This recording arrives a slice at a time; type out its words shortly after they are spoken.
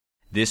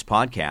This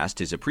podcast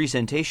is a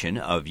presentation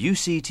of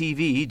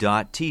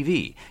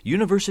UCTV.tv,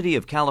 University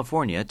of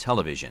California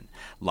Television.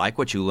 Like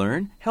what you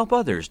learn? Help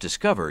others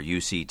discover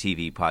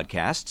UCTV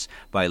podcasts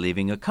by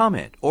leaving a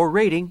comment or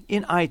rating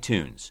in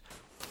iTunes.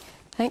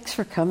 Thanks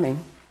for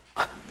coming.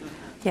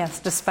 Yes,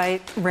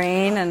 despite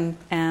rain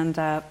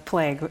and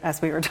plague, as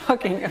we were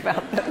talking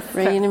about this.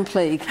 Rain and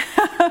plague.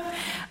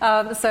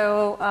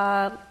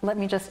 So let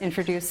me just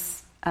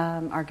introduce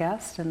our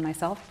guest and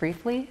myself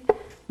briefly.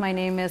 My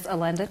name is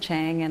Alenda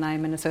Chang, and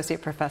I'm an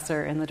associate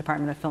professor in the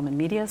Department of Film and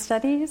Media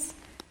Studies.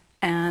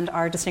 And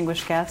our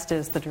distinguished guest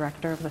is the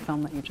director of the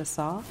film that you just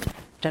saw,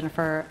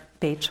 Jennifer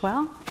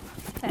Beichwell.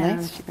 And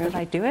Nice. did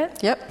I do it?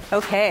 Yep.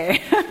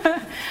 Okay.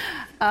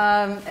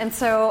 And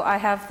so I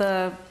have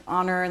the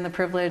honor and the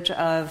privilege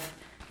of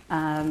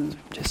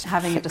just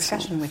having a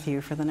discussion with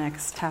you for the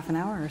next half an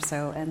hour or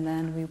so, and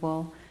then we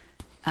will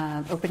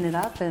open it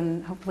up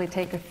and hopefully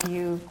take a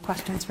few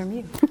questions from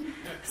you.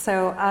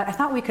 So I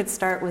thought we could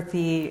start with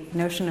the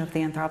notion of the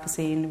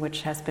Anthropocene,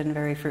 which has been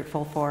very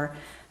fruitful for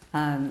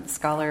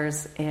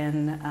scholars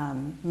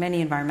in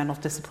many environmental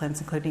disciplines,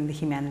 including the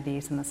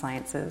humanities and the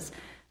sciences.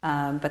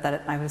 But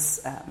that I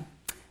was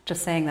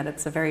just saying that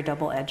it's a very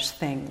double-edged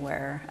thing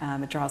where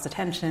it draws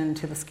attention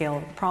to the scale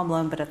of the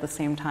problem, but at the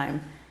same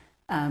time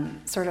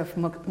sort of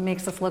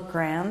makes us look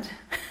grand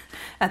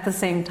at the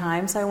same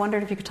time. So I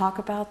wondered if you could talk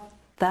about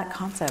that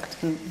concept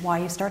and why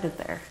you started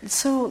there.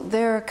 So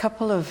there are a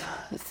couple of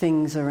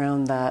things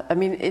around that. I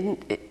mean,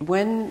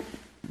 when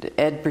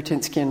Ed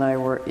Bertinsky and I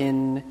were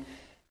in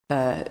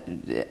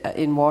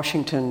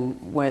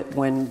Washington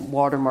when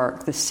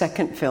Watermark, the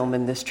second film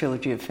in this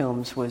trilogy of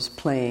films, was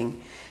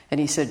playing, and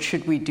he said,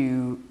 should we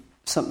do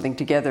something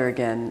together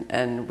again?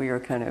 And we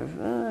were kind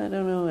of, I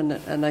don't know.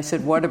 And I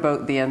said, what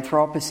about the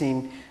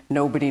Anthropocene?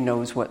 Nobody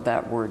knows what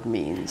that word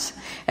means.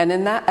 And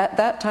at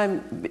that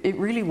time, it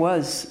really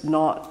was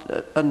not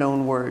a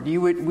known word.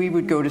 We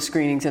would go to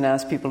screenings and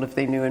ask people if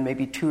they knew, and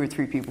maybe 2 or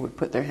 3 people would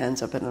put their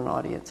hands up in an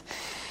audience.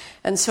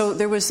 And so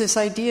there was this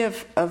idea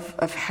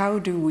of how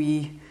do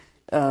we...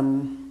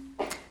 the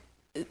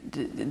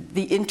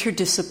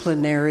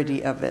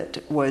interdisciplinarity of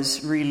it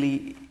was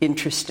really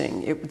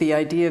interesting. The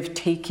idea of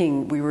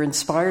we were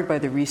inspired by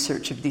the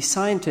research of these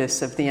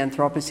scientists of the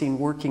Anthropocene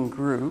Working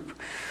Group,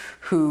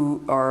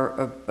 who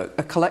are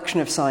a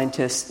collection of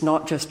scientists,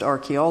 not just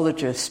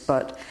archaeologists,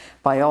 but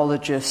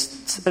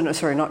biologists,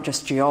 not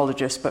just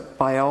geologists, but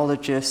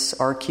biologists,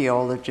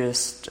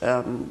 archaeologists,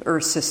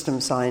 earth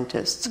system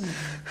scientists,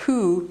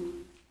 who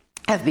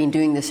have been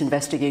doing this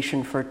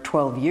investigation for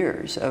 12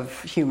 years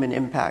of human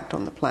impact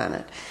on the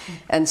planet.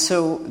 And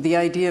so the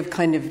idea of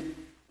kind of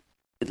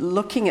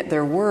looking at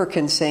their work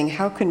and saying,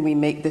 how can we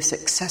make this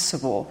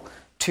accessible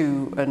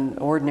to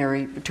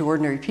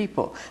ordinary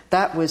people?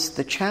 That was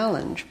the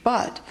challenge.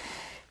 But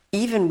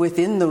even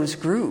within those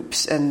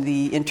groups and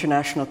the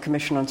International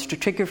Commission on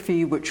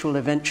Stratigraphy, which will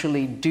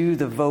eventually do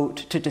the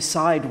vote to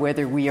decide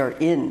whether we are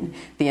in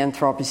the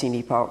Anthropocene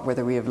epoch,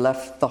 whether we have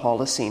left the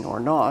Holocene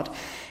or not.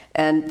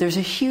 And there's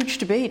a huge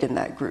debate in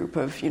that group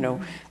of,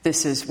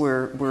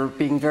 we're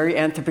being very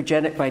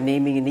anthropogenic by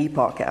naming an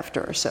epoch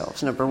after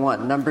ourselves, number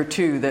one. Number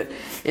two, that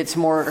it's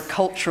more a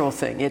cultural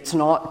thing. It's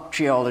not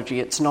geology.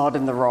 It's not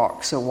in the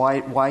rock. So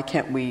why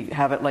can't we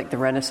have it like the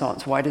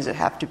Renaissance? Why does it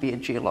have to be a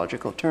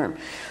geological term?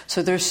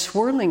 So there's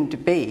swirling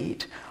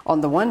debate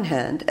on the one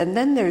hand, and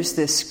then there's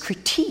this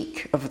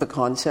critique of the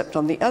concept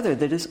on the other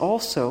that is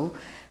also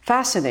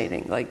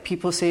fascinating. Like,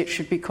 people say it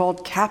should be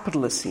called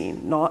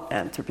Capitalocene, not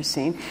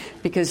Anthropocene,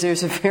 because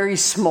there's a very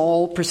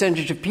small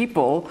percentage of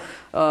people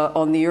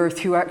on the Earth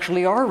who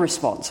actually are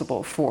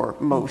responsible for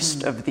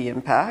most of the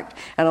impact,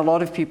 and a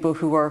lot of people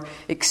who are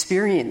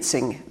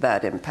experiencing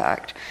that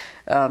impact.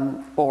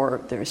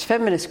 Or there's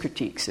feminist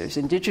critiques, there's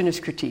indigenous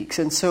critiques,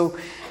 and so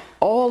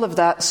all of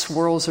that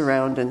swirls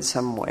around in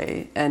some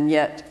way. And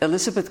yet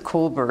Elizabeth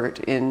Kolbert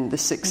in The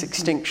Sixth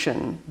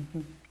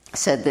Extinction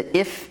said that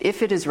if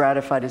it is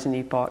ratified as an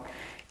epoch,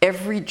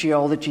 every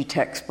geology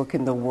textbook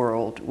in the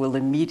world will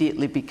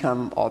immediately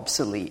become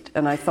obsolete.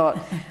 And I thought,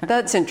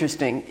 that's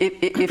interesting.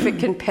 If it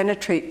can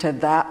penetrate to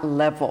that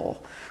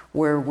level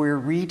where we're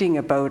reading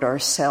about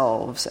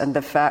ourselves and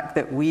the fact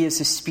that we as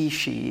a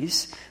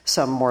species,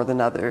 some more than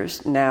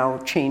others, now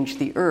change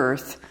the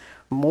Earth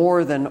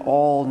more than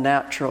all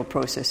natural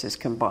processes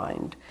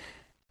combined,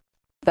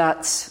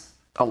 that's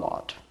a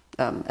lot.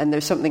 And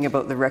there's something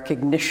about the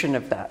recognition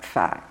of that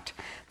fact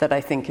that I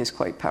think is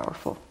quite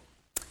powerful.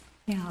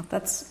 Yeah,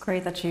 that's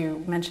great that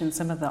you mentioned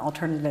some of the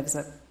alternatives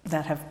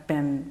that have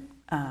been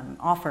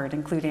offered,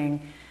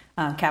 including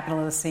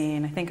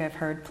Capitalocene. I think I've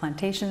heard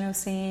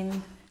Plantationocene,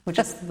 which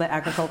is the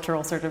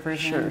agricultural sort of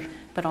version, Sure.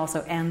 but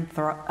also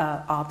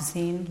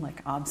Obscene,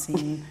 like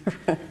obscene.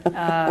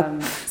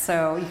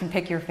 So you can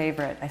pick your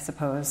favorite, I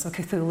suppose. So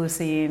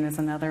Cthulhucene is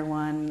another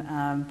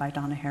one by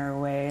Donna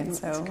Haraway. And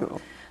That's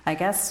cool. I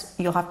guess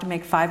you'll have to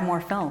make 5 more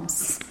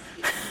films.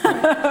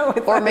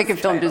 Or make a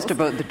film just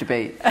about the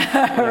debate.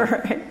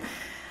 Right.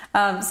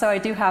 So I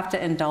do have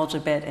to indulge a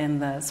bit in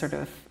the sort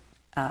of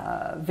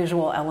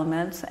visual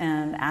element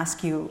and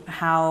ask you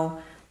how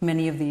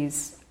many of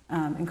these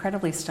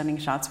incredibly stunning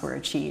shots were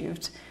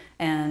achieved.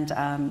 And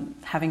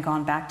having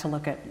gone back to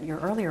look at your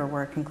earlier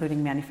work,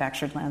 including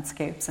manufactured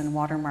landscapes and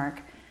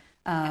Watermark,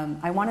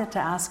 I wanted to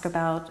ask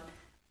about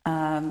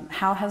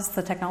how has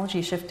the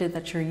technology shifted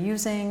that you're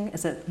using?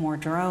 Is it more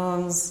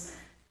drones?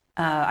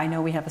 I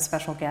know we have a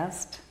special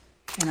guest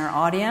in our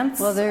audience.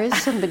 Well, there is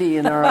somebody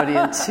in our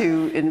audience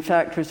who, in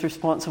fact, was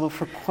responsible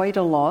for quite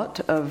a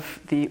lot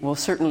of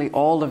certainly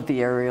all of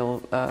the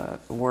aerial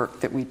work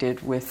that we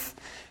did with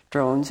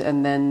drones,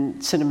 and then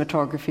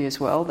cinematography as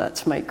well.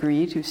 That's Mike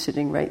Reed, who's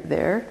sitting right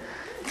there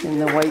in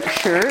the white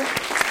shirt.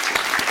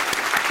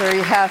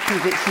 Very happy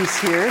that he's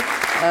here.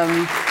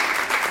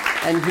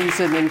 And he's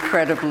an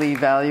incredibly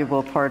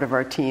valuable part of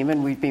our team,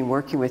 and we've been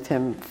working with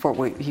him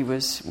he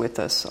was with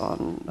us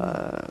on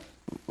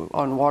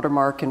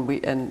Watermark and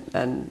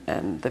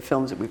the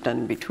films that we've done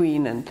in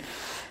between.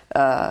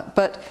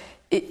 But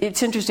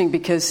it's interesting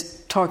because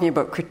talking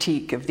about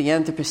critique of the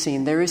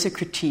Anthropocene, there is a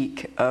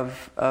critique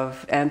of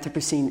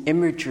Anthropocene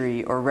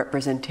imagery or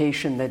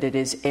representation that it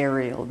is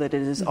aerial, that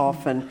it is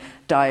often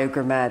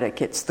diagrammatic.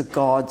 It's the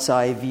God's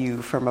eye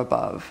view from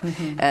above.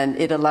 And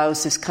it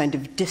allows this kind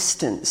of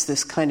distance,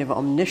 this kind of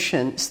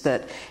omniscience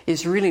that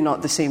is really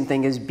not the same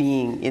thing as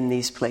being in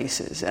these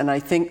places. And I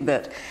think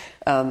that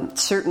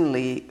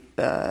certainly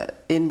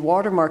in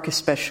Watermark,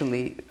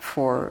 especially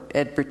for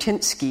Ed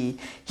Bertinsky,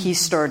 he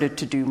started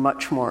to do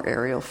much more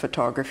aerial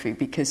photography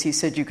because he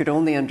said you could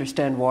only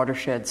understand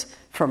watersheds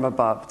from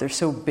above. They're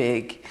so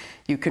big,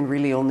 you can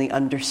really only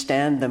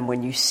understand them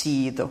when you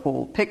see the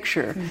whole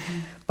picture.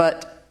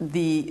 But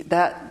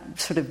that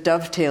sort of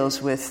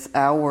dovetails with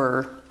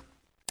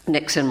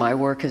Nick's and my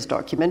work as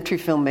documentary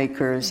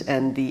filmmakers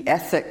and the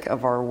ethic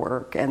of our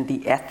work and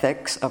the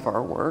ethics of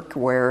our work,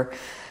 where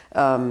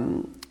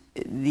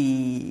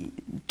the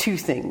two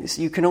things.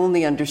 You can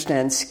only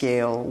understand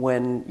scale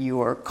when you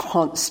are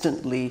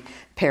constantly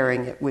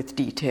pairing it with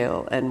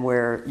detail, and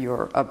where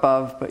you're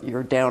above but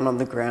you're down on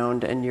the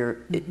ground and you're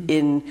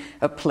in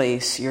a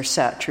place, you're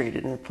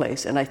saturated in a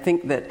place. And I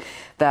think that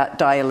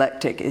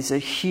dialectic is a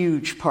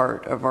huge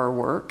part of our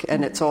work,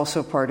 and it's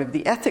also part of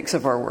the ethics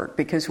of our work,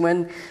 because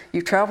when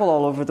you travel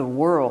all over the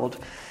world,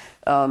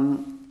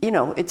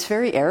 it's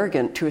very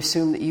arrogant to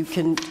assume that you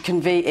can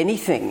convey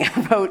anything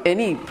about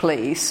any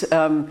place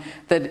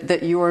that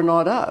you are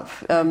not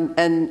of,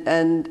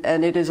 and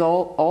it is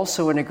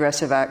also an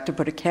aggressive act to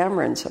put a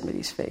camera in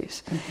somebody's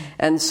face,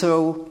 and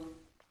so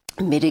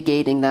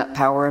mitigating that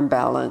power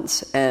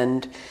imbalance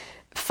and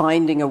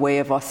finding a way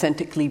of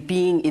authentically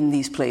being in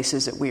these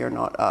places that we are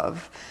not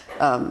of,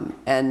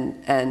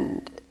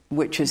 and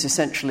which is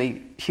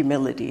essentially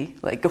humility,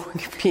 like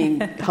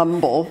being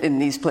humble in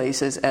these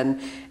places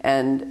and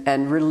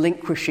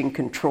relinquishing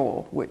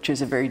control, which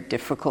is a very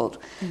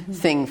difficult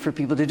thing for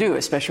people to do,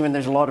 especially when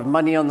there's a lot of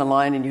money on the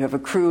line and you have a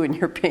crew and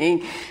you're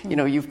paying,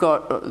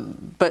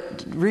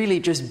 but really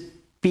just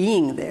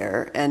being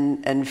there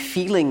and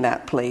feeling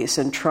that place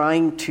and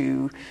trying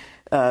to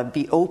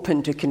be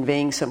open to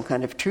conveying some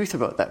kind of truth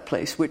about that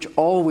place, which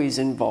always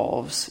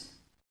involves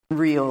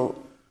real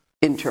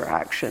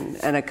interaction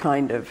and a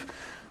kind of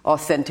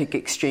authentic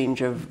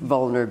exchange of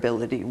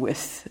vulnerability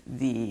with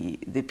the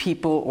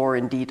people, or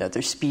indeed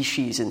other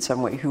species in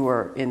some way, who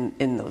are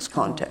in those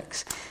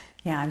contexts.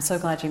 Yeah, I'm so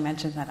glad you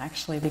mentioned that,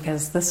 actually,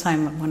 because this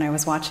time when I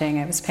was watching,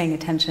 I was paying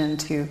attention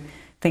to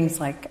things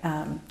like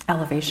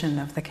elevation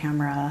of the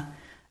camera,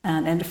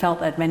 and it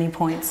felt at many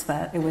points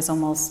that it was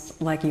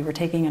almost like you were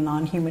taking a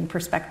non-human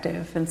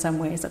perspective in some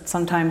ways. That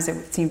sometimes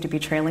it seemed to be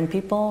trailing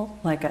people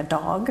like a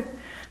dog,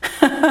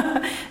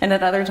 and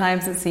at other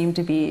times it seemed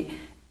to be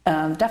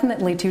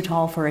definitely too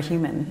tall for a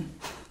human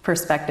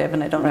perspective,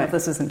 and I don't know if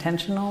this is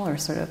intentional or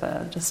sort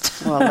of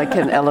just well, like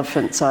an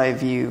elephant's eye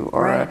view,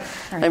 or I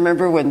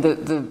remember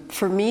when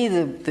for me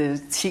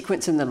the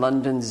sequence in the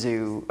London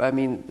Zoo, I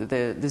mean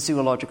the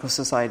Zoological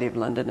Society of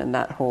London and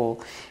that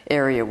whole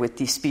area with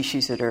these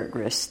species that are at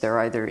risk, they're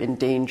either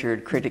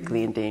endangered,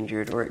 critically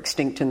endangered, or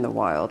extinct in the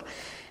wild.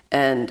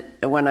 And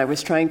when I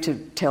was trying to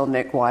tell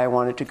Nick why I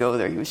wanted to go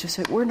there, he was just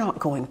like, "We're not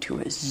going to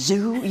a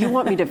zoo. You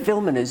want me to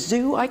film in a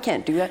zoo? I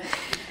can't do that."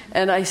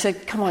 And I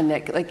said, "Come on,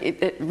 Nick,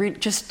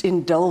 just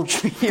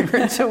indulge me here."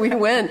 And so we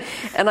went.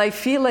 And I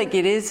feel like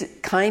it is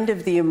kind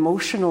of the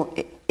emotional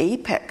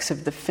apex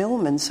of the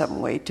film in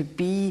some way, to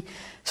be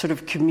sort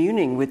of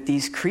communing with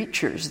these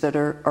creatures that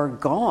are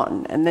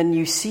gone. And then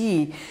you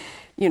see,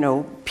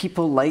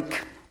 people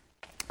like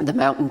the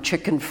mountain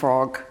chicken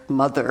frog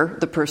mother,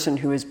 the person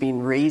who has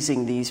been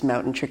raising these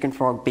mountain chicken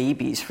frog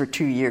babies for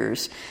 2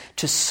 years,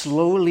 to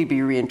slowly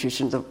be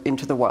reintroduced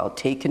into the wild,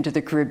 taken to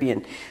the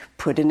Caribbean,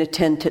 put in a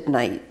tent at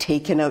night,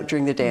 taken out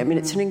during the day. I mean,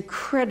 it's an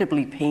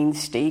incredibly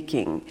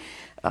painstaking,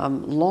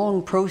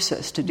 long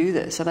process to do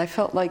this. And I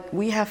felt like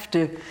we have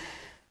to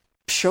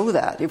show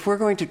that. If we're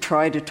going to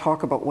try to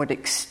talk about what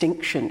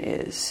extinction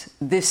is,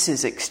 this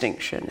is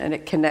extinction, and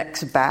it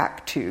connects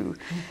back to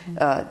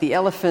the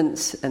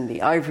elephants and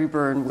the ivory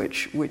burn,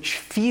 which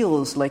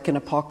feels like an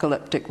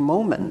apocalyptic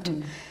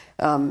moment.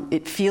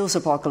 It feels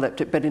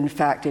apocalyptic, but in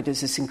fact it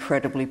is this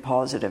incredibly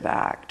positive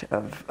act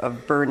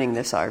of burning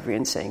this ivory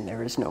and saying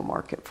there is no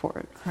market for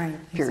it.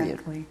 Right, period.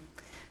 Exactly.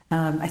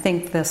 I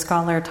think the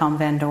scholar Tom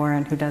Van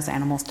Doren, who does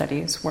animal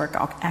studies work,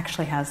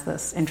 actually has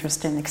this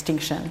interest in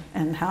extinction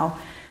and how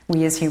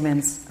we as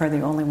humans are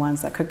the only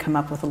ones that could come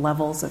up with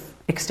levels of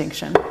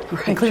extinction,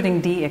 right.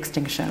 Including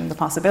de-extinction, the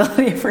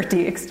possibility for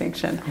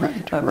de-extinction.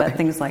 Right, but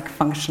things like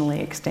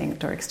functionally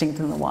extinct or extinct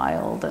in the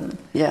wild and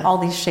yeah. all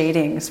these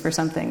shadings for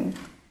something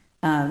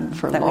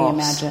for that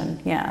loss. we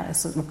imagine. Yeah,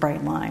 it's a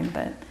bright line.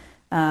 But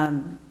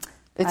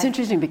it's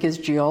interesting because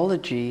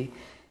geology,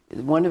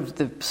 one of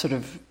the sort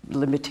of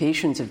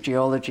limitations of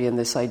geology and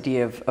this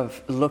idea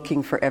of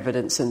looking for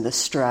evidence in the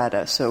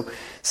strata. So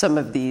some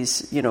of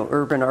these,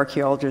 urban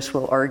archaeologists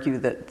will argue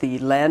that the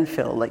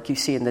landfill, like you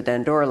see in the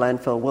Dandara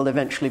landfill, will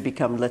eventually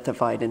become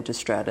lithified into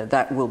strata.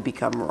 That will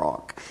become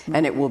rock,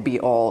 and it will be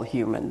all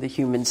human. The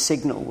human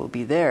signal will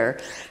be there.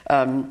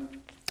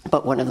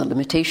 But one of the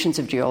limitations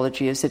of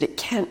geology is that it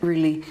can't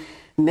really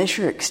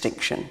measure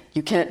extinction.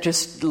 You can't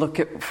just look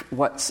at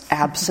what's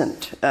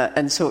absent.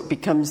 And so it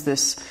becomes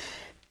this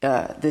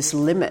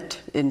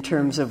limit in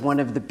terms of one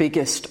of the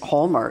biggest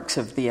hallmarks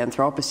of the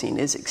Anthropocene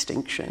is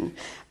extinction,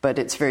 but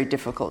it's very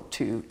difficult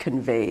to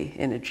convey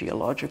in a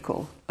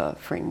geological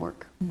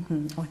framework.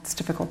 Mm-hmm. Oh, it's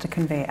difficult to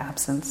convey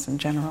absence in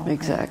general.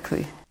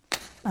 Exactly.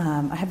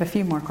 I have a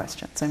few more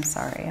questions, I'm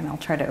sorry, and I'll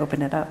try to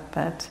open it up,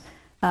 but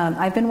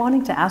I've been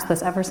wanting to ask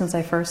this ever since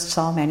I first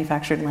saw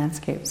Manufactured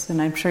Landscapes, and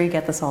I'm sure you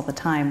get this all the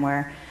time,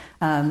 where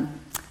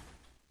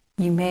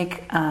you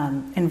make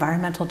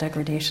environmental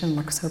degradation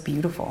look so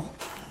beautiful.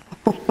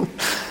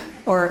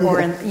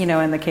 or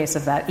in the case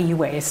of that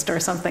e-waste or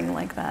something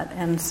like that.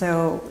 And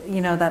so,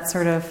 that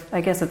sort of,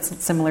 I guess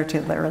it's similar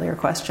to the earlier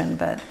question,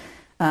 but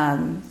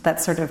that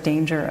sort of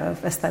danger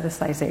of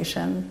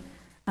aestheticization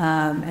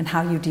and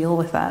how you deal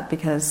with that,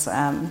 because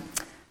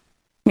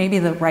maybe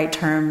the right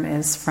term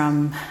is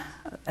from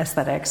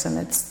aesthetics and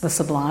it's the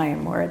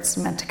sublime, where it's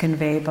meant to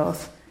convey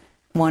both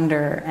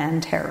wonder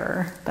and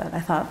terror. But I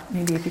thought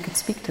maybe if you could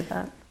speak to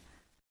that.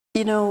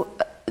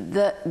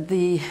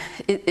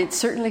 It's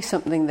certainly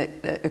something that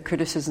a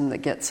criticism that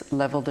gets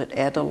leveled at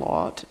Ed a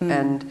lot,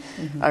 and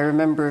I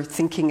remember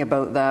thinking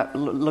about that,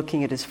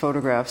 looking at his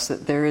photographs,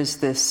 that there is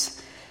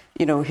this,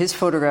 his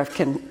photograph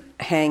can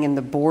hang in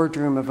the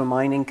boardroom of a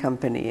mining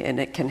company, and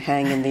it can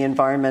hang in the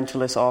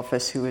environmentalist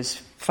office who is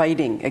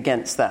fighting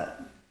against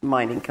that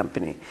mining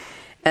company.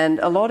 And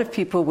a lot of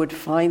people would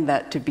find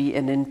that to be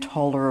an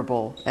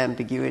intolerable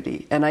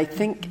ambiguity, and I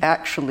think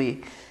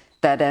actually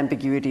that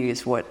ambiguity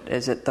is what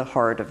is at the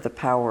heart of the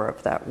power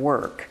of that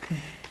work.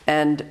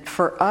 And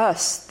for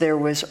us, there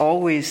was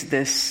always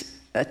this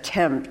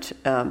attempt,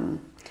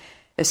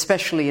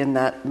 especially in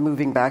that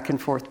moving back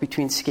and forth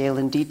between scale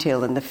and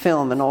detail in the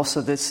film, and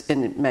also this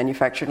in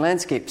Manufactured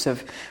Landscapes,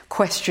 of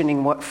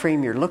questioning what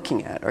frame you're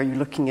looking at. Are you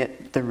looking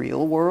at the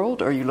real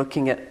world? Are you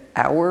looking at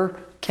our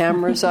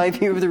camera's eye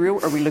view of the real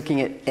world? Are we looking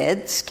at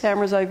Ed's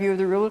camera's eye view of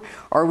the real world?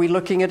 Are we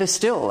looking at a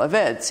still of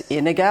Ed's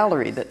in a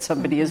gallery that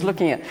somebody is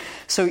looking at?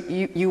 So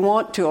you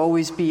want to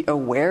always be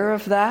aware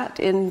of that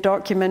in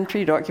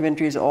documentary.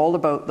 Documentary is all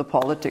about the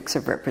politics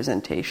of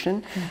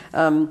representation.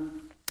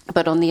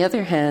 But on the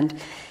other hand,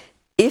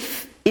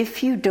 if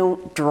you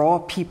don't draw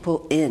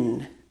people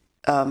in,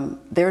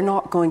 they're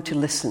not going to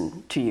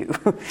listen to you.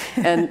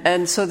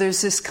 and so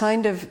there's this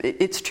kind of,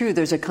 it's true,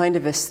 there's a kind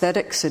of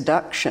aesthetic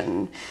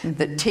seduction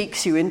that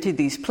takes you into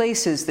these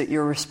places that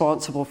you're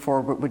responsible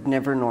for but would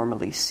never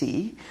normally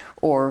see,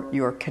 or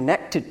you're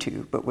connected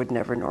to but would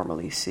never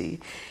normally see.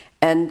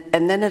 And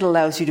then it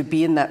allows you to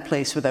be in that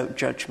place without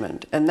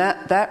judgment. And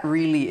that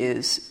really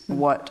is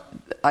what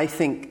I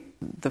think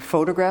the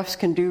photographs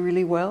can do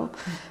really well,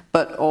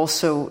 but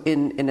also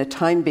in a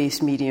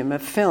time-based medium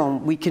of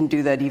film, we can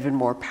do that even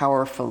more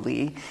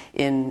powerfully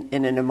in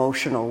an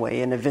emotional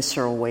way, in a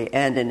visceral way,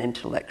 and an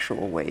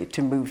intellectual way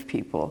to move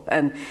people.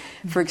 And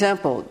for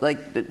example,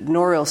 like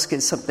Norilsk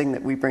is something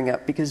that we bring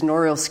up because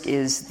Norilsk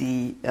is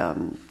the,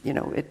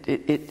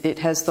 it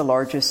has the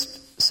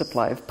largest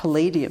supply of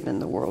palladium in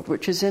the world,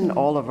 which is in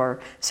all of our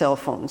cell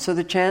phones. So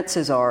the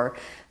chances are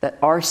that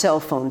our cell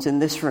phones in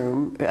this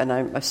room, and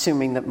I'm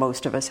assuming that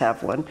most of us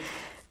have one,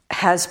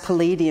 has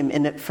palladium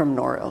in it from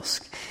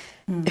Norilsk.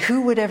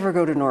 Who would ever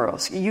go to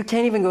Norilsk? You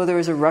can't even go there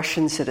as a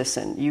Russian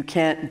citizen. You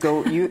can't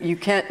go. You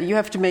can't. You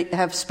have to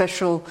have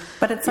special.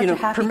 But it's such a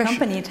happy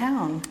company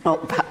town.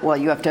 Oh, well,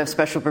 you have to have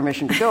special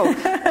permission to go,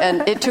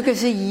 and it took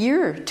us a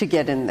year to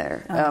get in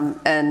there.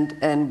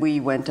 And we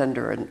went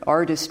under an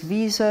artist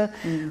visa.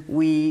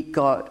 We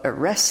got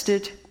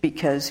arrested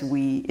because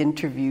we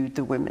interviewed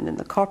the women in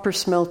the copper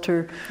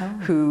smelter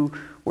who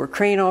were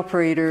crane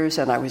operators,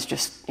 and I was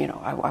just,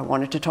 I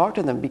wanted to talk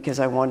to them because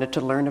I wanted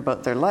to learn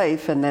about their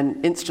life, and then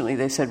instantly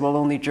they said, well,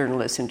 only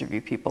journalists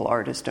interview people,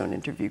 artists don't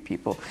interview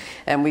people.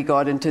 And we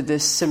got into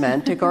this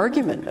semantic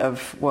argument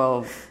of,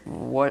 well,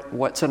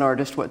 what's an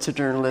artist, what's a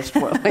journalist,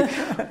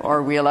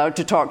 are we allowed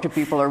to talk to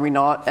people, are we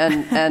not?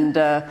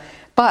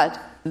 But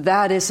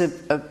that is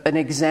an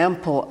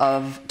example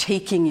of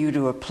taking you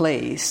to a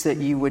place that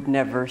you would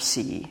never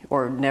see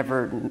or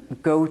never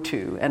go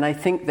to. And I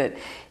think that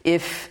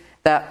if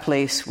that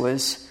place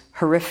was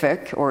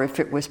horrific, or if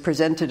it was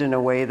presented in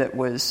a way that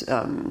was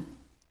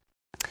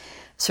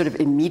sort of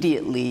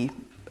immediately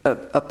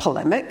a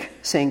polemic,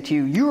 saying to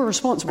you, you are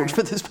responsible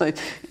for this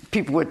place,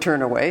 people would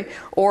turn away.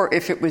 Or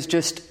if it was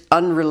just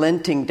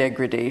unrelenting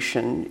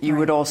degradation, you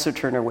would also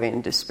turn away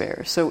in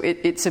despair. So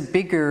it's a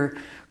bigger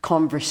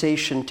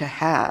conversation to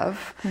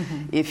have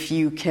if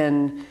you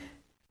can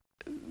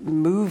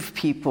move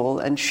people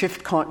and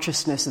shift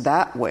consciousness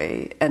that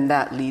way, and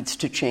that leads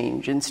to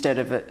change instead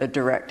of a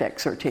direct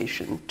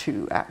exhortation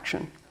to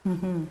action.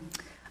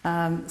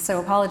 So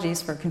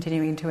apologies for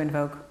continuing to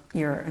invoke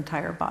your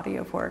entire body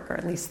of work, or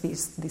at least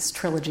these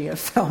trilogy of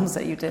films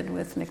that you did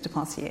with Nick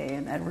Deplantier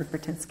and Edward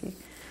Burtynsky.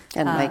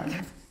 And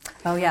Mike.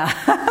 Oh, yeah.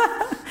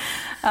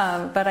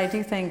 But I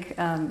do think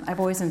I've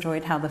always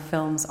enjoyed how the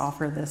films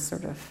offer this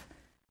sort of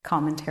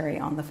commentary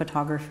on the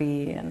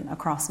photography and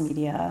across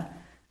media.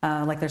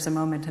 Like there's a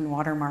moment in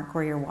Watermark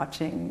where you're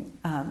watching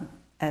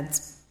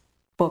Ed's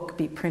book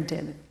be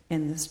printed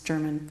in this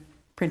German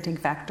printing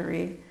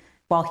factory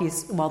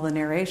while the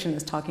narration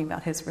is talking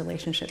about his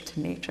relationship to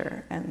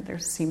nature, and there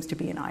seems to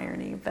be an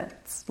irony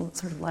that's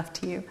sort of left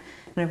to you.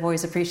 And I've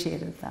always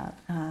appreciated that,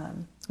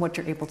 what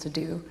you're able to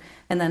do.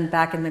 And then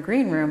back in the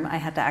green room, I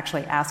had to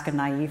actually ask a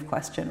naive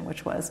question,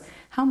 which was,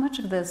 how much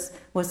of this,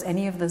 was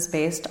any of this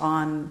based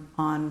on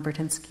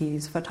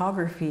Burtynsky's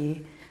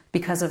photography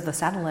because of the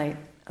satellite,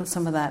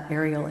 some of that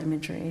aerial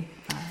imagery?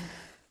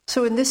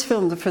 So in this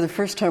film, for the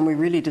first time, we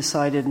really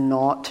decided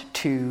not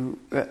to,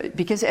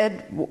 because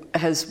Ed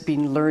has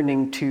been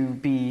learning to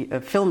be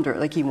a film director,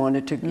 like he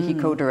wanted to, he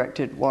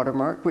co-directed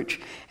Watermark,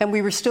 and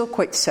we were still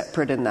quite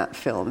separate in that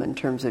film in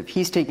terms of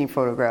he's taking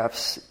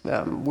photographs,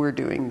 we're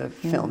doing the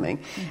filming.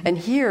 And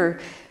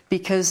here,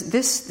 because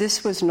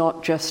this was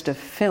not just a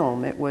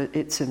film,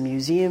 it's a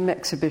museum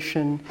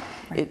exhibition,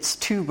 it's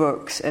 2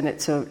 books, and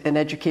it's an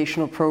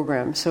educational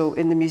program. So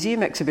in the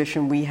museum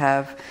exhibition, we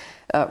have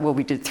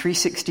we did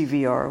 360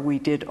 VR, we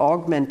did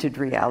augmented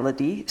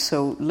reality.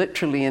 So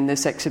literally in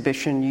this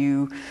exhibition,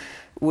 you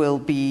will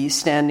be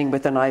standing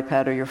with an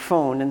iPad or your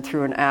phone, and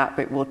through an app,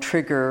 it will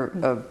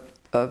trigger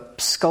a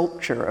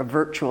sculpture, a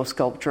virtual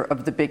sculpture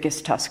of the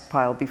biggest tusk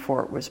pile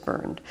before it was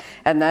burned.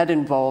 And that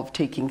involved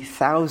taking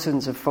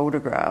thousands of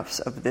photographs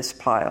of this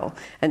pile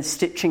and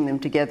stitching them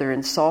together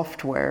in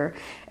software,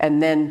 and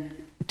then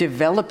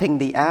developing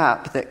the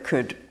app that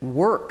could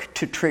work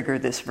to trigger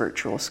this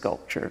virtual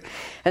sculpture.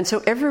 And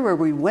so everywhere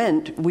we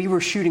went, we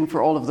were shooting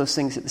for all of those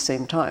things at the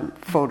same time.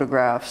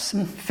 Photographs,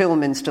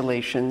 film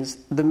installations,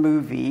 the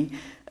movie,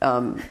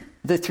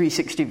 the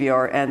 360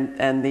 VR,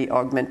 and the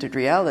augmented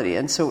reality.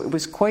 And so it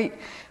was quite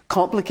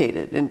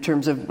complicated in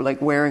terms of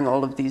like wearing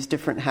all of these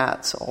different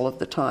hats all of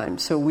the time.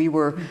 So we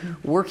were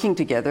working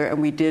together, and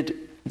we did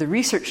the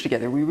research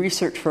together. We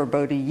researched for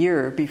about a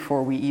year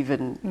before we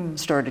even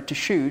started to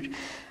shoot,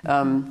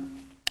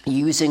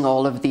 using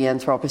all of the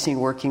Anthropocene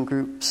Working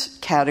Group's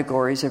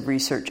categories of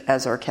research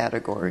as our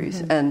categories,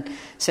 and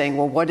saying,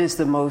 well, what is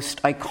the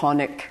most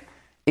iconic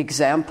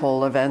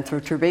example of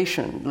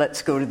anthroturbation?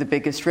 Let's go to the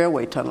biggest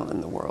railway tunnel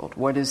in the world.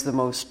 What is the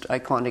most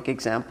iconic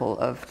example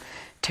of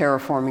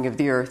terraforming of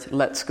the earth?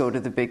 Let's go to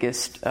the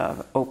biggest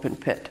open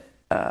pit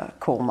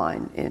coal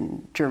mine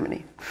in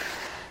Germany.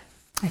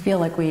 I feel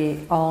like we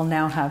all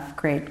now have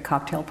great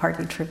cocktail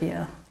party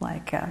trivia.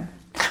 Like,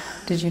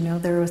 did you know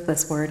there was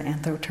this word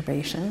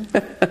anthroturbation?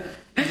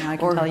 I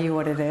can tell you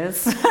what it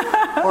is.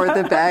 Or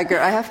the bagger.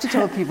 I have to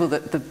tell people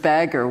that the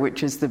bagger,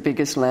 which is the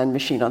biggest land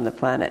machine on the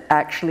planet,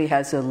 actually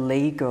has a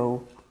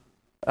Lego.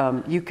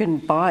 You can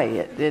buy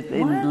it.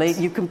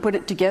 You can put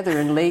it together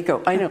in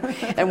Lego. I know.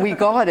 And we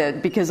got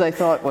it because I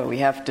thought, well, we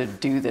have to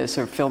do this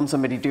or film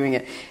somebody doing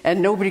it.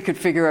 And nobody could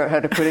figure out how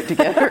to put it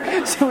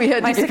together. So we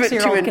had to give it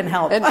to an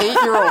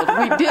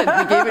 8-year-old. We did.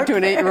 We gave it to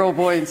an 8-year-old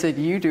boy and said,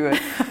 you do it.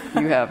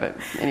 You have it.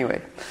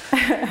 Anyway.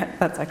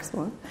 That's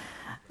excellent.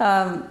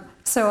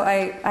 So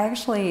I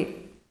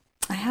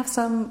have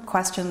some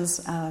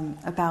questions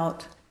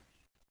about,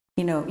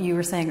 you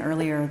were saying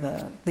earlier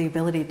the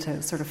ability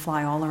to sort of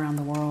fly all around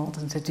the world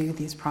and to do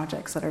these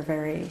projects that are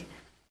very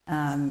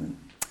kind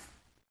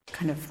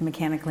of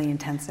mechanically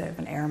intensive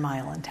and air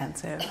mile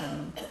intensive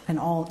and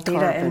all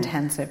data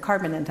intensive,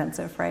 carbon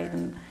intensive, right?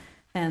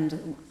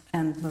 And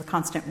the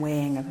constant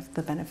weighing of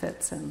the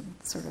benefits and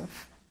sort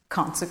of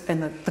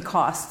the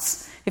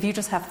costs. If you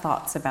just have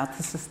thoughts about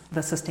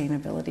the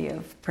sustainability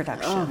of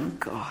production. Oh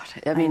God!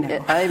 I mean,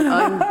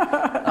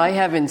 I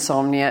have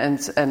insomnia,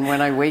 and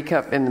when I wake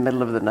up in the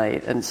middle of the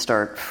night and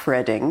start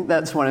fretting,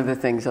 that's one of the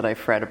things that I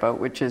fret about,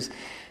 which is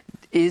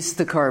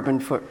the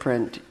carbon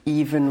footprint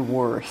even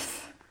worth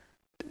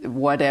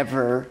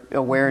whatever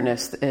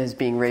awareness is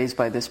being raised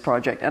by this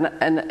project?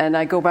 And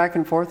I go back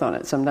and forth on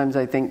it. Sometimes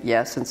I think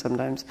yes, and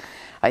sometimes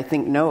I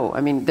think no.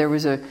 I mean, there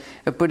was a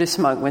Buddhist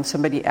monk when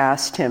somebody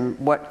asked him,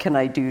 what can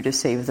I do to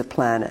save the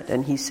planet?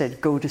 And he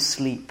said, go to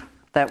sleep.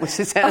 That was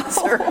his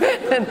answer.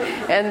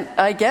 And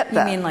I get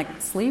that. You mean like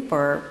sleep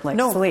or like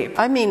no, sleep?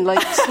 I mean like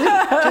sleep.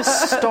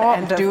 Just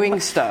stop doing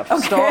stuff.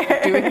 Okay.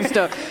 Stop doing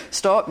stuff.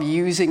 Stop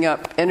using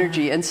up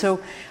energy. And so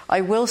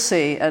I will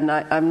say, and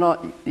I'm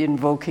not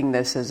invoking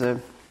this as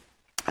an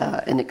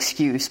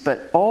excuse,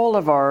 but all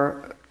of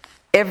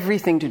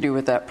everything to do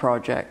with that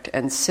project,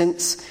 and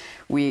since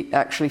we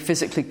actually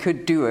physically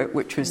could do it,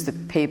 which was the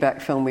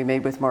payback film we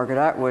made with Margaret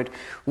Atwood,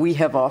 we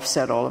have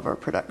offset all of our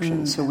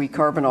productions. So we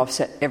carbon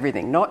offset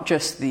everything, not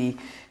just the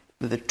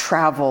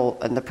travel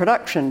and the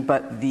production,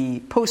 but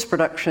the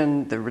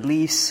post-production, the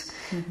release.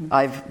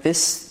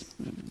 This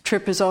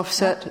trip is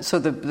offset, so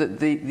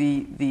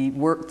the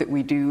work that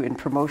we do in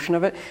promotion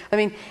of it. I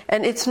mean,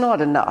 and it's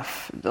not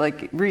enough.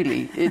 Like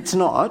really, it's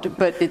not,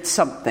 but it's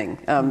something.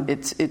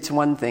 It's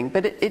one thing,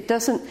 but it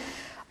doesn't.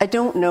 I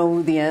don't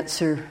know the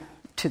answer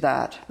to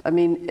that. I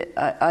mean,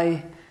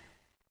 I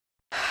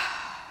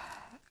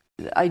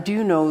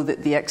do know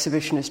that the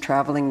exhibition is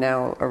traveling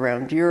now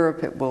around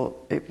Europe. It will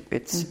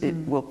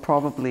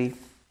probably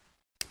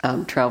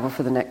travel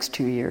for the next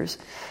 2 years,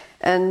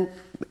 and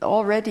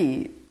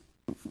already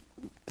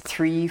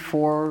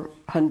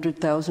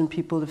 300,000-400,000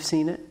 people have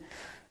seen it.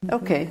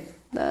 Okay,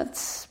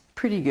 that's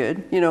pretty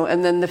good,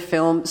 And then the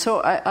film.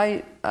 So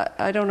I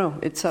don't know.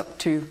 It's up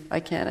to. I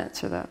can't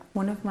answer that.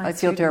 I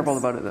feel terrible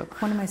about it though.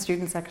 One of my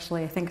students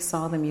actually, I think,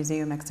 saw the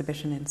museum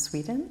exhibition in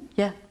Sweden.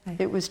 Yeah,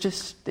 it was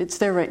just. It's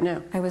there right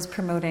now. I was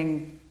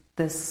promoting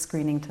this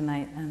screening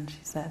tonight, and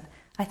she said,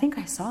 "I think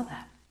I saw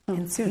that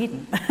in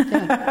Sweden."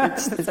 Yeah,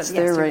 it's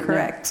there yes, right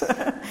correct.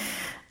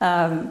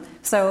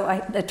 So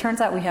it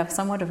turns out we have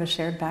somewhat of a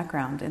shared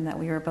background in that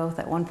we were both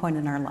at one point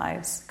in our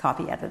lives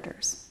copy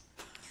editors.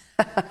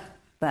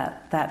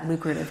 That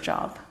lucrative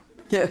job.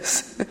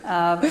 Yes.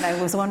 And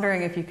I was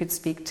wondering if you could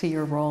speak to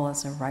your role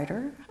as a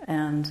writer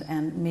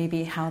and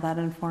maybe how that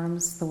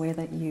informs the way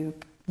that you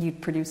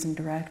produce and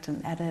direct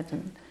and edit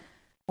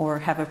or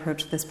have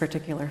approached this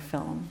particular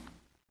film.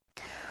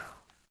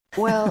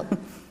 Well,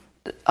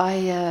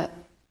 I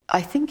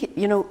think,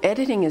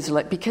 editing is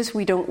like, because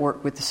we don't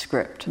work with the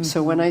script.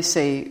 So when I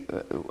say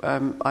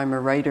I'm a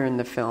writer in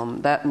the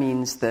film, that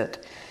means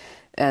that,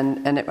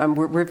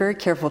 we're very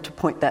careful to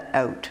point that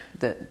out,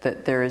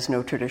 that there is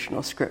no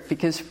traditional script,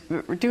 because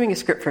doing a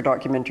script for a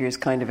documentary is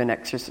kind of an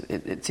exercise.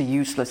 It's a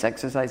useless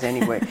exercise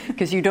anyway,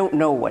 because you don't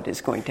know what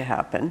is going to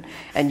happen,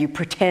 and you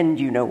pretend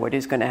you know what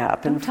is going to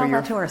happen. Don't tell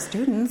that to our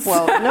students.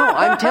 Well, no,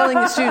 I'm telling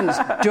the students,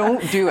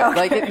 don't do it. Okay.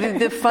 Like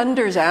the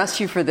funders ask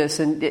you for this,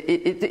 and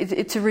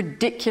it's a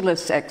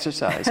ridiculous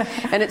exercise.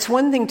 And it's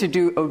one thing to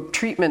do a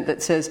treatment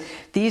that says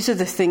these are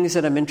the things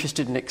that I'm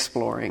interested in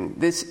exploring.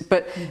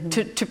 But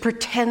to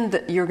pretend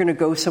that you're going to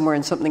go somewhere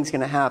and something's going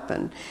to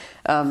happen.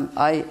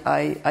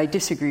 I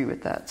disagree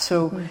with that.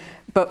 So,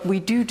 but we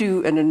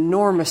do an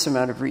enormous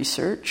amount of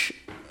research,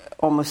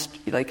 almost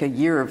like a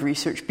year of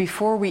research,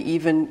 before we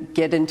even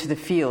get into the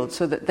field,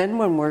 so that then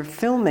when we're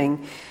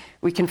filming,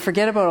 we can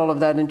forget about all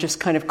of that and just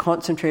kind of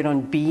concentrate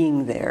on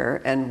being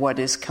there and what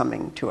is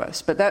coming to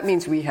us. But that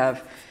means we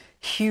have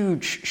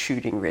huge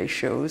shooting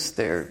ratios.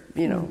 They're,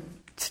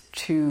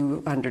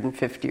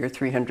 250 or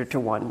 300 to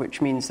 1,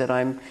 which means that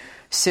I'm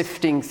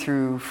sifting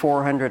through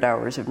 400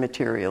 hours of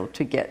material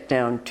to get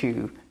down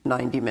to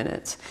 90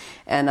 minutes.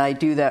 And I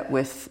do that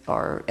with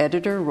our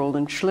editor,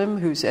 Roland Schlimm,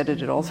 who's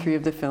edited all 3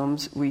 of the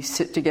films. We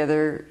sit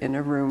together in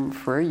a room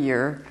for a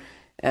year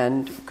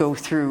and go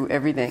through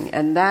everything.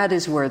 And that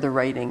is where the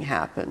writing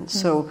happens.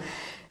 So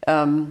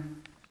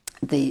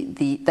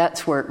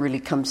that's where it really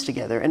comes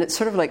together. And it's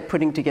sort of like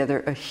putting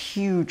together a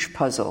huge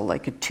puzzle,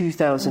 like a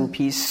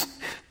 2,000-piece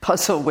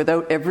puzzle,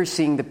 without ever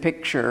seeing the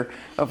picture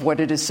of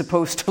what it is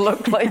supposed to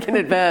look like in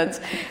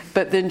advance,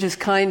 but then just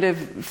kind of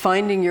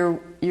finding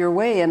your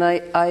way. And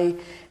I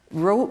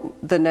wrote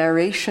the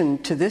narration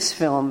to this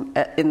film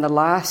in the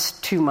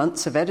last 2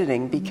 months of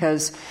editing,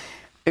 because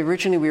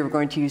originally we were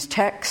going to use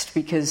text,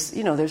 because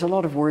there's a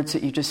lot of words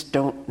that you just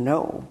don't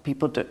know.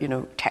 People do,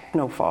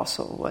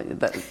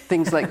 technofossil,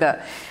 things like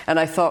that. And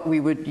I thought we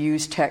would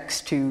use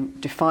text to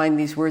define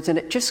these words, and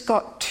it just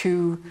got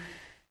too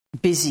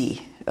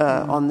busy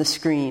on the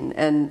screen.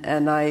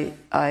 And I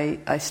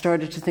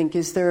started to think,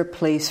 is there a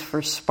place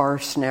for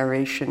sparse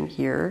narration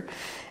here?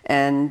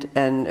 And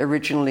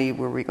originally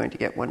we were going to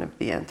get one of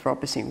the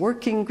Anthropocene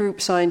Working Group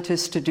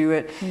scientists to do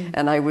it,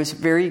 and I was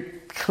very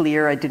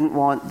clear I didn't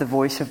want the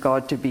voice of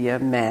God to be a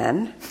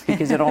man,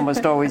 because it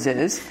almost always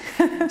is.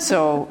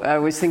 So I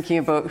was thinking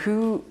about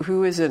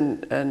who is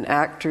an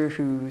actor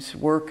whose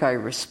work I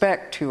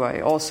respect, who I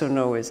also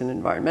know is an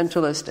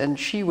environmentalist, and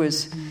she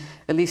was,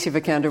 Alicia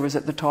Vikander was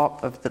at the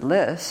top of the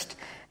list,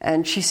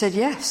 and she said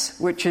yes,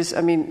 which is,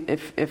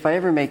 if I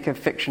ever make a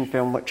fiction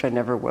film, which I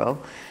never will,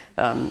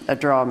 a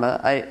drama,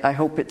 I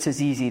hope it's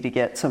as easy to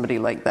get somebody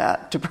like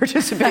that to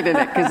participate in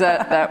it, because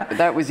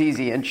that was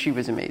easy, and she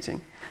was amazing.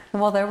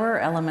 Well, there were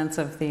elements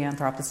of the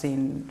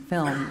Anthropocene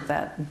film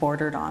that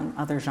bordered on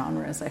other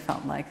genres, I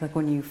felt like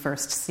when you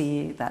first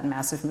see that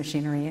massive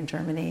machinery in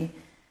Germany,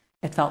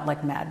 it felt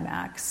like Mad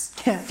Max,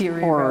 Yeah,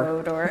 Fury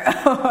horror. Road,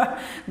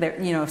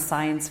 or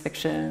science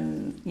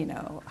fiction,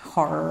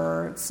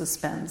 horror,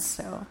 suspense.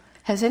 So,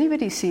 has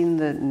anybody seen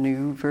the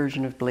new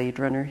version of Blade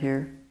Runner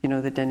here?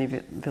 The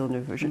Denis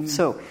Villeneuve version.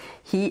 So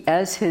he,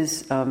 as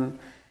his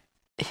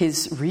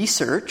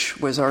research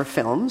was our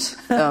films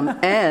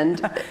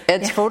and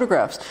Ed's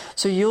photographs.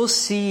 So you'll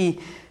see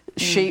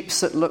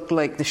shapes that look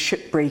like the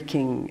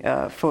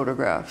shipbreaking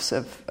photographs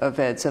of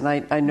Ed's, and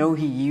I know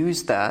he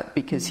used that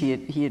because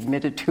he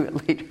admitted to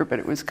it later. But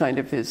it was kind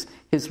of his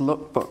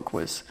lookbook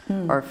was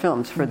our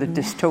films for the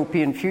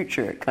dystopian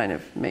future. It kind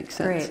of makes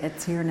sense. Great,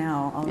 it's here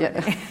now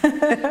already.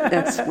 Yeah.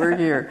 Yes, we're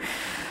here.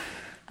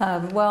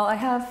 Well,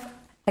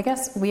 I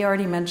guess we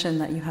already mentioned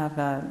that you have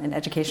an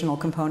educational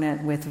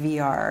component with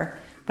VR,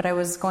 but I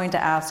was going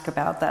to ask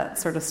about that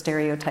sort of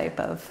stereotype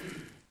of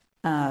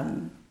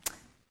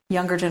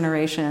younger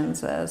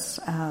generations as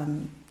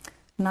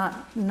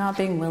not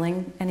being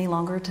willing any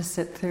longer to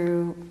sit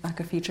through like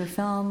a feature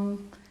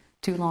film,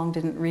 too long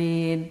didn't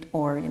read,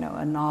 or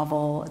a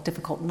novel, a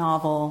difficult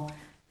novel,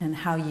 and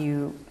how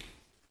you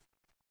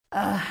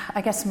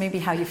I guess maybe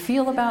how you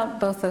feel about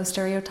both those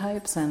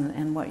stereotypes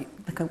and what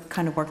the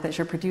kind of work that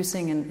you're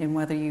producing, and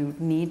whether you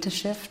need to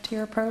shift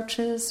your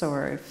approaches,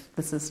 or if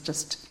this is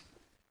just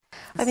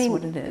what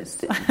it is.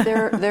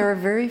 there are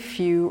very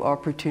few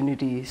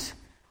opportunities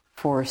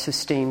for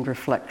sustained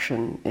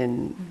reflection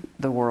in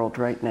the world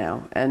right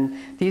now, and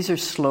these are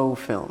slow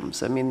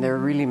films. I mean, they're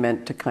really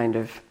meant to kind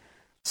of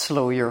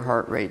slow your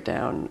heart rate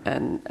down,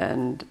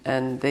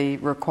 and they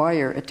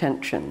require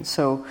attention.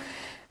 So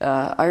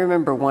I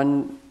remember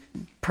one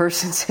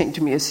person saying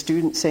to me, a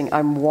student saying,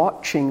 "I'm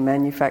watching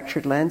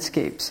manufactured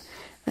landscapes."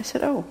 I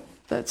said, "Oh,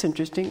 that's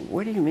interesting.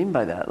 What do you mean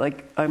by that?"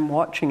 Like, I'm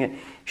watching it.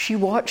 She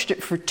watched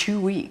it for 2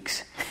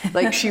 weeks.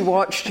 Like,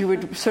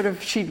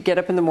 she'd get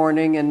up in the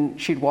morning and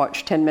she'd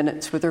watch 10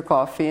 minutes with her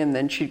coffee, and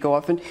then she'd go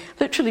off, and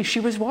literally she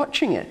was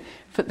watching it.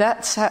 But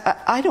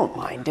I don't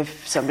mind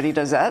if somebody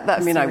does that.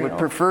 I would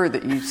prefer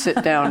that you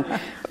sit down.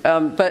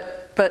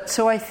 But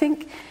so I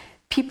think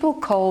people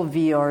call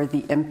VR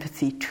the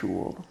empathy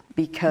tool,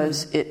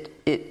 because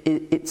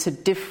it's a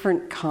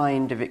different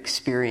kind of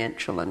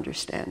experiential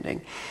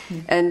understanding.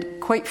 And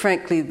quite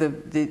frankly,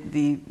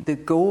 the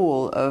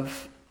goal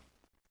of,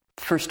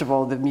 first of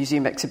all, the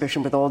museum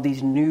exhibition with all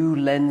these new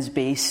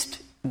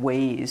lens-based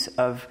ways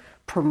of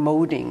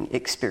promoting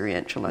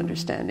experiential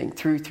understanding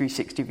through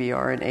 360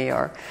 VR and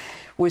AR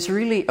was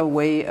really a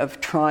way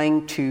of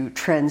trying to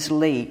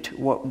translate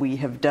what we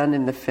have done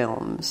in the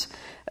films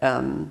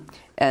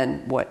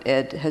and what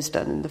Ed has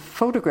done in the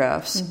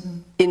photographs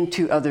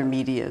into other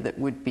media that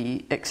would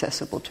be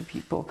accessible to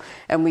people.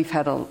 And we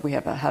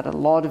have had a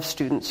lot of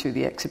students through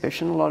the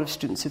exhibition. A lot of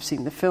students have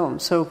seen the film.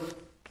 So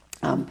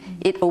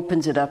it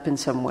opens it up in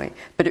some way.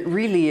 But it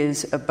really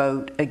is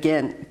about,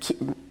 again,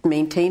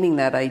 maintaining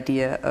that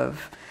idea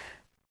of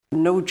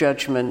no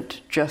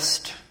judgment,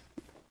 just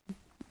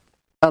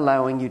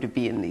allowing you to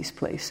be in these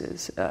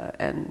places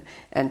and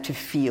to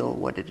feel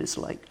what it is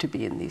like to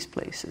be in these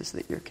places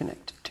that you're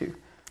connected to.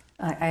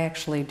 I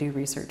actually do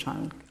research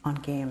on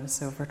games,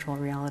 so virtual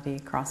reality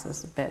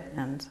crosses a bit,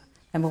 and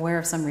I'm aware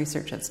of some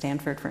research at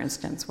Stanford, for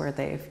instance, where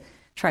they've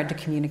tried to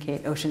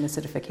communicate ocean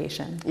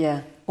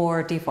acidification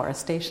or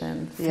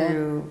deforestation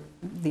through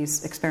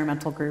these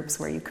experimental groups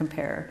where you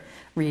compare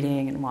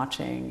reading and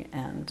watching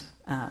and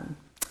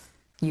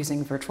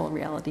using virtual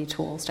reality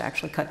tools to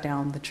actually cut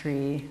down the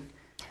tree.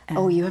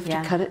 And, you have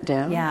to cut it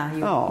down?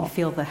 Yeah, you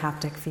feel the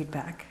haptic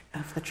feedback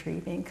of the tree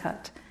being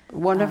cut.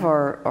 One of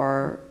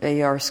our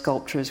AR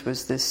sculptures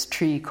was this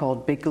tree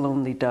called Big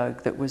Lonely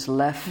Doug that was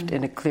left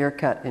in a clear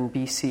cut in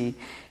BC.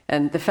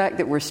 And the fact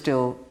that we're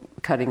still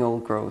cutting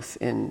old growth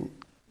in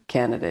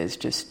Canada is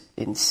just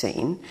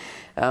insane.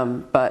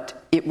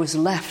 But it was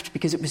left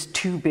because it was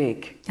too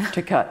big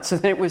to cut. So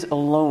then it was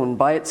alone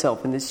by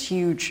itself in this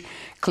huge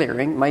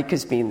clearing. Mike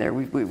has been there.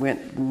 We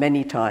went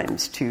many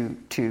times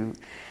to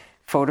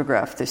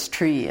photograph this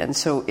tree, and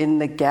so in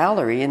the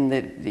gallery, in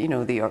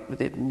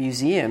the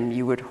museum,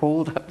 you would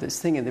hold up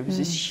this thing, and there was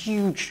this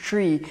huge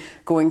tree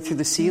going through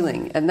the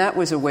ceiling, and that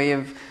was a way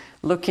of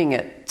looking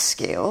at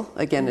scale,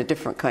 again, a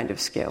different kind of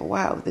scale.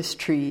 Wow, this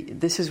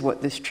is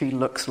what this tree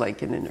looks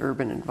like in an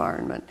urban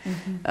environment,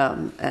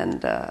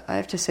 and I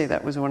have to say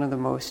that was one of the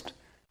most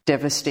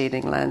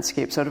devastating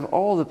landscapes out of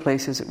all the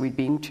places that we'd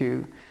been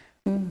to.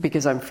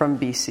 Because I'm from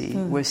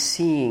BC, was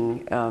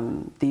seeing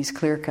these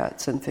clear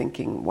cuts and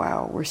thinking,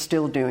 wow, we're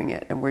still doing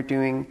it, and we're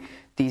doing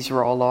these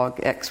raw log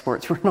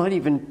exports. We're not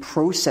even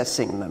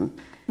processing them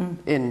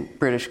in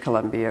British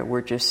Columbia. We're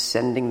just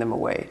sending them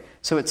away.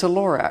 So it's a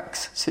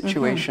Lorax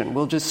situation.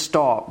 We'll just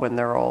stop when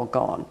they're all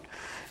gone.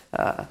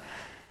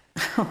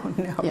 Oh,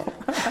 no. Yeah.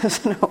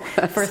 No,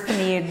 First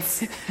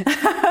needs.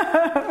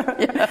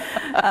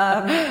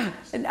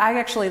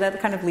 That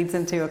kind of leads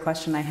into a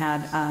question I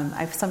had.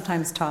 I've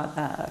sometimes taught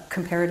a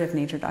comparative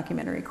nature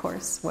documentary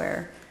course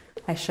where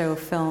I show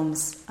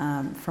films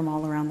from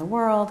all around the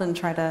world and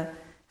try to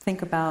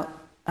think about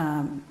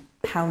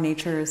how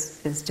nature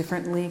is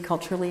differently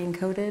culturally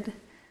encoded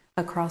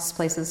across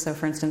places? So,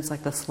 for instance,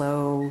 like the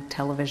slow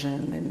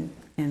television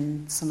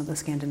in some of the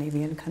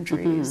Scandinavian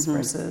countries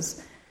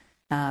versus,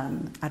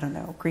 I don't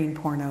know, green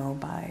porno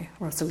by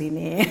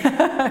Rossellini,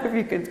 if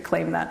you could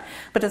claim that.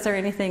 But is there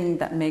anything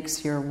that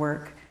makes your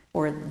work,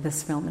 or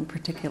this film in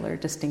particular,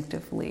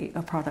 distinctively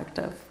a product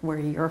of where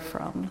you're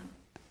from?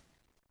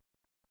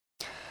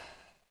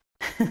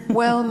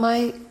 Well,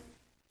 my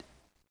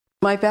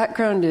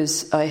background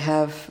is I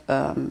have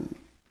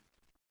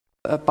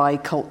a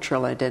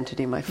bicultural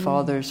identity. My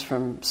father's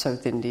from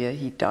South India.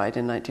 He died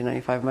in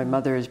 1995. My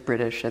mother is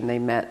British, and they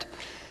met,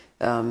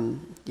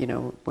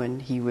 when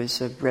he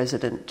was a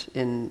resident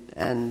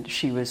and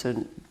she was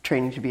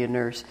training to be a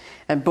nurse.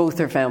 And both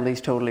their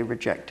families totally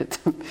rejected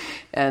them.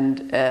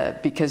 And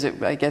because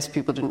I guess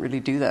people didn't really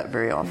do that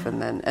very often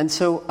then. And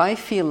so I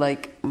feel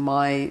like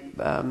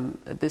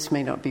this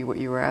may not be what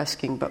you were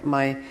asking, but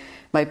my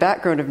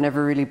background of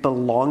never really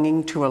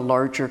belonging to a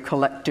larger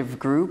collective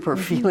group or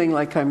feeling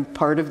like I'm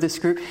part of this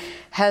group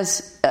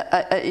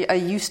I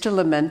used to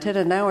lament it,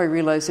 and now I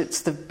realize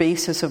it's the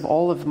basis of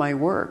all of my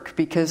work,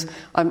 because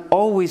I'm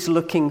always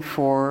looking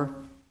for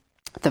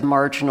the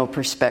marginal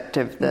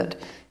perspective that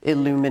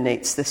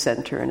illuminates the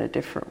center in a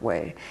different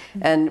way.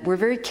 And we're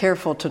very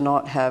careful to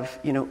not have,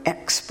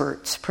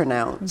 experts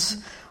pronounce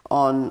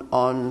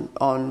on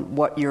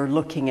what you're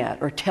looking at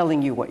or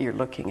telling you what you're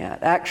looking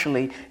at.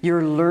 Actually,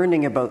 you're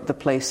learning about the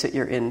place that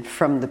you're in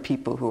from the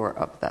people who are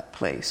of that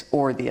place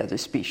or the other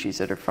species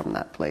that are from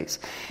that place.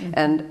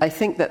 And I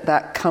think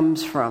that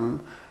comes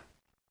from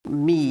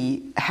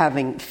me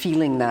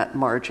feeling that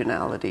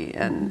marginality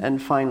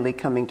and finally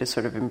coming to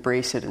sort of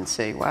embrace it and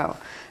say, wow,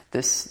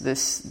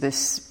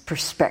 this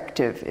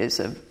perspective is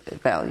a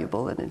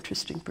valuable and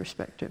interesting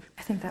perspective.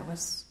 I think that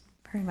was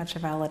very much a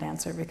valid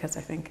answer, because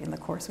I think in the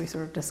course we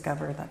sort of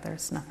discover that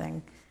there's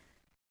nothing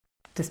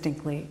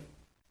distinctly,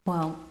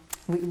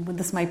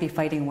 this might be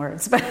fighting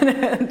words, but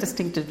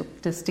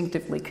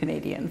distinctively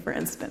Canadian, for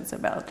instance,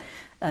 about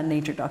a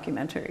nature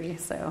documentary.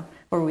 So,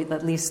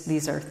 at least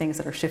these are things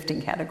that are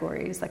shifting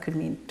categories that could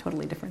mean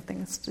totally different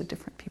things to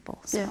different people.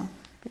 So.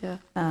 Yeah.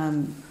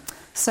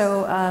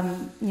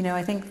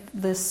 I think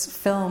this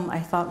film I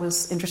thought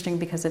was interesting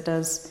because it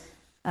does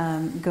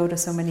go to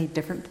so many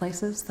different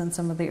places than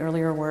some of the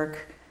earlier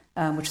work,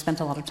 which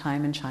spent a lot of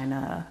time in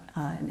China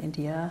and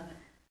India.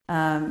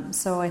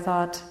 So I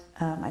thought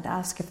I'd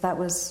ask if that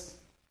was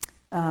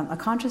a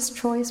conscious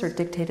choice or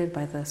dictated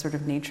by the sort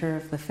of nature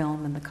of the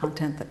film and the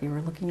content that you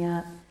were looking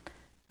at.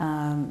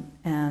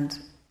 And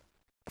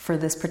for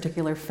this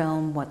particular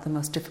film, what the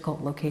most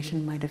difficult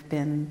location might have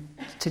been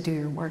to do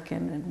your work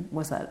in, and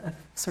was that a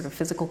sort of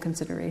physical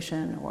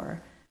consideration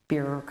or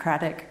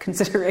bureaucratic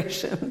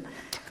consideration?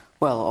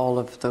 Well, all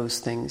of those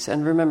things.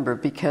 And remember,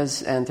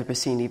 because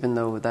Anthropocene, even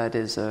though that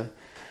is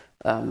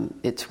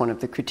it's one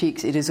of the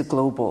critiques, it is a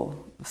global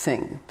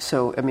thing.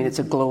 So, it's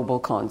a global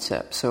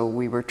concept. So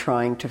we were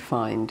trying to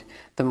find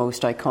the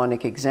most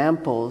iconic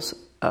examples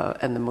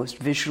and the most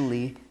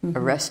visually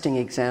arresting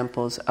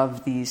examples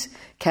of these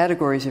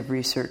categories of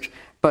research,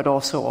 but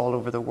also all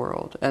over the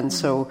world. And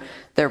so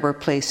there were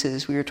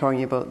places, we were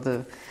talking about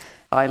the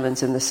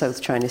islands in the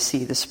South China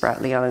Sea, the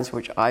Spratly Islands,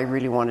 which I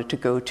really wanted to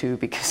go to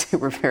because they're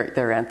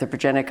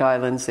anthropogenic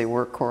islands. They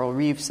were coral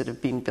reefs that have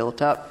been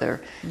built up.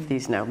 They're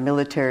these now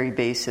military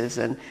bases,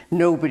 and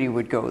nobody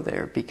would go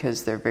there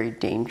because they're very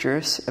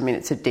dangerous.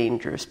 It's a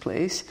dangerous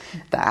place.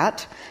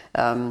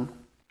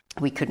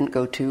 We couldn't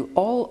go to.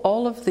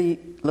 All of the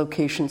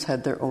locations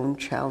had their own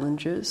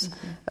challenges.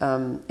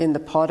 In the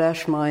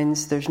potash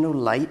mines, there's no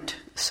light,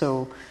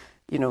 so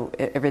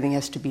everything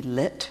has to be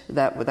lit.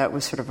 That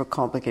was sort of a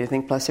complicated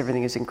thing. Plus,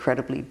 everything is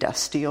incredibly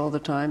dusty all the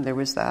time. There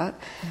was that.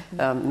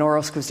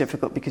 Norilsk was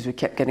difficult because we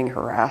kept getting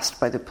harassed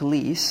by the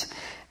police.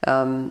 The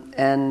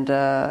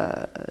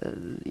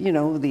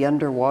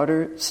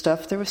underwater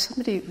stuff. There was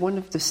one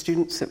of the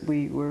students that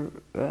we were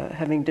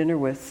having dinner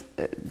with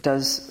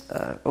does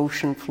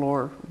ocean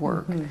floor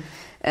work.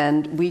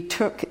 And we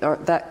took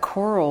that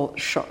coral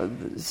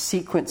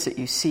sequence that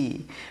you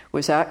see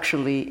was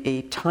actually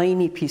a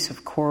tiny piece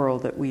of coral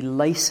that we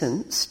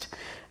licensed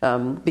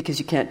because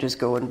you can't just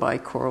go and buy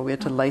coral. We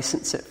had to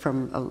license it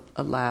from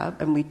a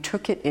lab, and we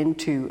took it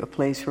into a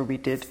place where we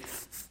did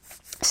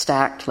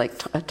stacked like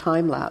a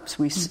time lapse.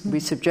 We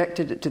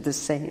subjected it to the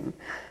same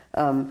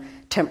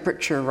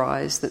temperature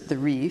rise that the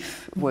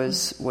reef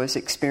was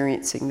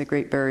experiencing, the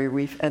Great Barrier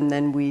Reef, and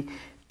then we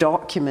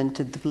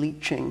documented the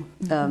bleaching.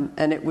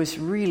 And it was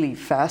really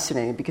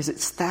fascinating because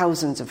it's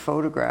thousands of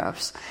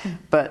photographs,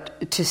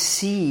 but to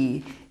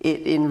see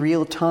it in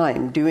real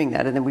time doing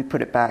that, and then we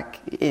put it back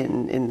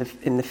in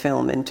the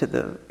film into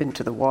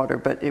the water.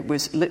 But it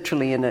was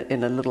literally in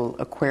a little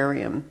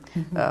aquarium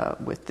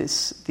with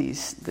this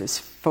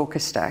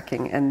focus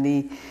stacking, and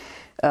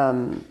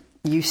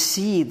you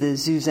see the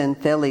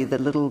zooxanthellae, the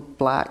little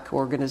black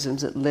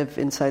organisms that live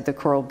inside the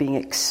coral, being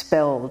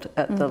expelled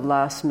at the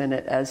last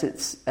minute as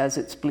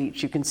it's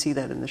bleached. You can see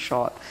that in the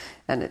shot,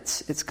 and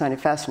it's kind of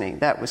fascinating.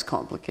 That was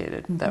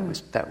complicated.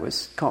 That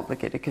was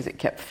complicated because it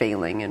kept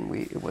failing and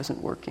it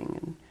wasn't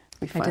working.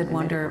 we I did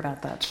wonder work.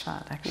 about that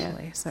shot,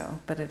 actually. Yeah. So,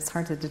 but it's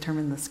hard to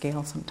determine the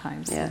scale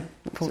sometimes. Yeah,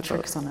 They pull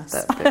tricks on us.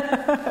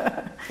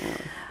 Yeah.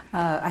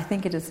 I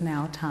think it is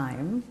now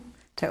time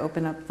to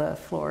open up the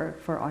floor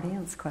for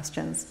audience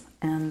questions,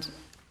 and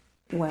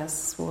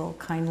Wes will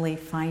kindly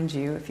find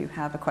you if you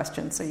have a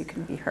question so you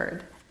can be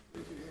heard.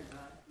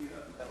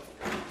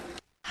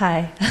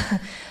 Hi.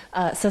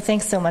 So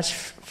thanks so much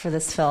for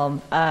this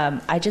film.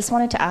 I just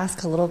wanted to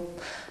ask a little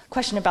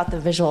question about the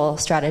visual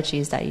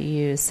strategies that you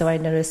use. So I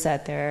noticed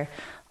that there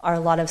are a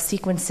lot of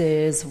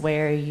sequences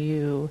where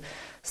you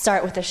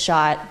start with a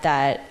shot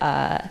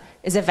that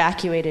is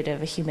evacuated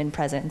of a human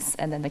presence,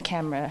 and then the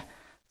camera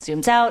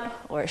zooms out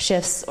or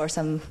shifts or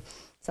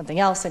something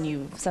else, and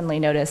you suddenly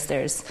notice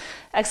there's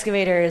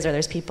excavators or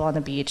there's people on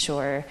the beach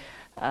or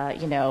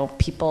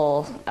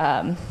people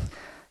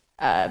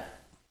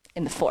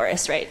in the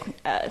forest, right,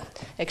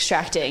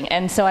 extracting.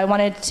 And so I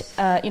wanted,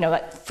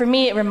 for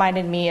me, it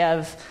reminded me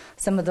of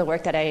some of the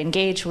work that I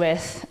engage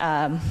with,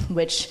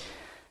 which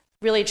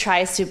really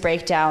tries to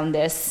break down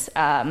this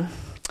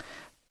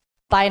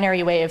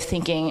binary way of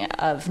thinking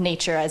of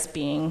nature as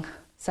being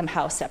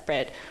somehow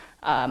separate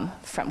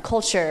from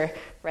culture,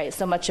 right?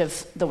 So much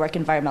of the work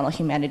Environmental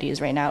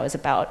Humanities right now is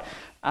about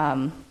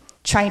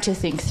trying to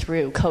think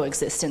through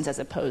coexistence as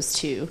opposed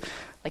to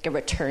like a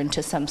return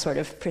to some sort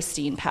of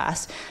pristine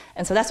past.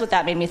 And so that's what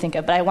that made me think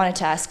of. But I wanted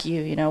to ask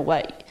you,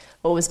 what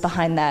was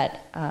behind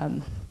that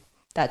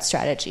that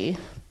strategy?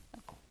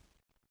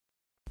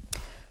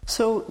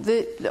 So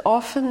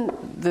often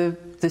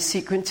the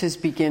sequences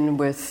begin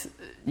with,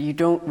 you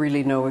don't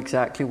really know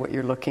exactly what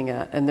you're looking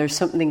at, and there's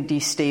something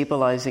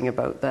destabilizing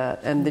about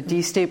that. And the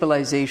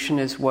destabilization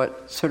is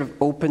what sort of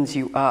opens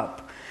you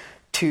up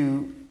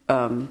to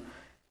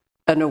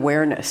an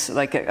awareness,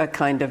 like a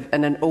kind of,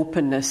 and an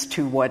openness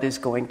to what is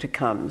going to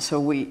come.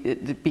 So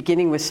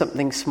beginning with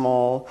something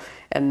small,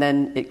 and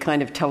then it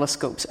kind of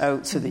telescopes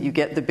out so that you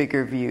get the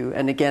bigger view.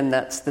 And again,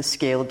 that's the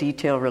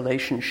scale-detail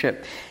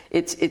relationship.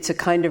 It's a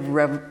kind of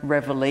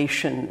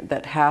revelation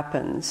that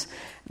happens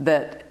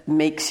that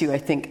makes you, I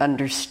think,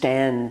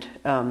 understand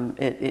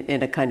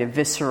in a kind of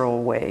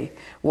visceral way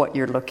what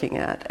you're looking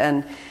at.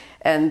 And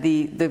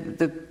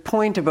the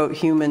point about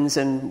humans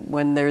and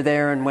when they're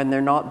there and when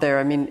they're not there,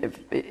 I mean,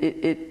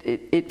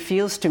 it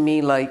feels to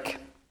me like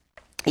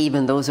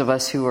even those of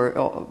us who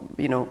are,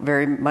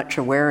 very much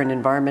aware and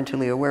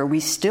environmentally aware,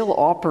 we still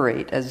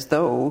operate as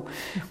though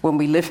when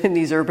we live in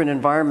these urban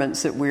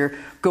environments that we're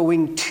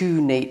going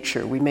to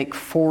nature. We make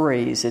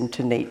forays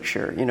into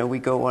nature. We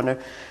go on a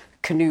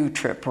canoe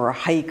trip or a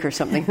hike or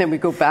something, then we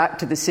go back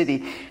to the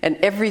city, and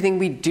everything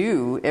we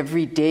do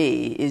every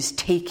day is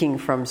taking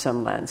from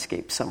some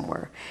landscape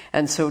somewhere.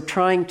 And so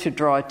trying to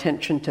draw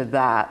attention to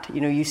that,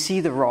 you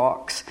see the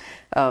rocks,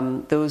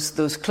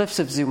 those cliffs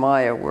of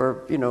Zumaya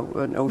were,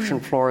 an ocean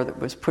floor that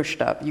was pushed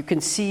up. You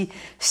can see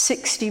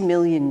 60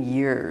 million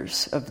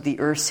years of the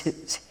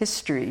Earth's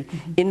history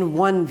in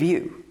one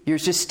view. You're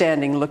just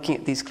standing looking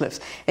at these cliffs.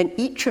 And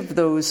each of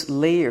those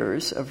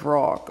layers of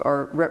rock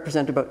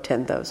represent about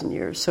 10,000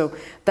 years. So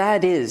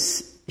that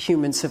is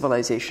human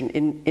civilization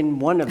in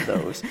one of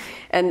those.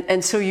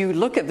 and so you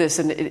look at this,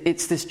 and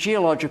it's this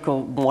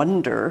geological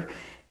wonder.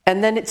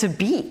 And then it's a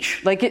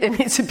beach, and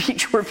it's a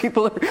beach where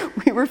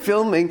we were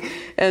filming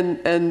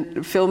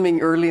and filming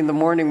early in the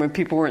morning when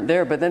people weren't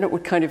there, but then it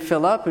would kind of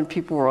fill up and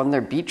people were on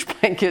their beach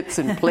blankets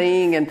and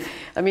playing. And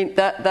I mean,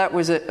 that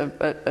was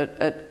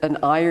an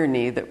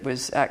irony that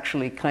was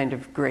actually kind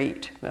of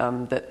great,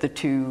 that the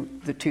two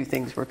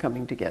things were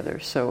coming together.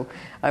 So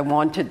I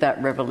wanted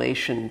that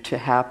revelation to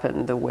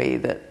happen the way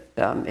that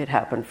it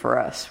happened for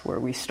us,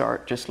 where we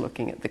start just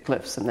looking at the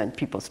cliffs and then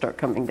people start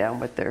coming down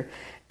with their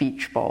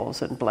beach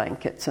balls and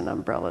blankets and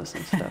umbrellas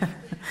and stuff.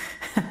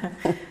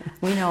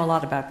 We know a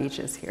lot about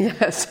beaches here.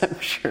 Yes, I'm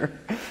sure.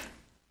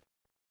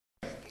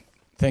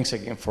 Thanks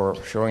again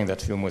for showing that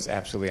film. Was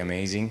absolutely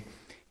amazing.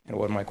 And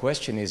what my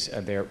question is,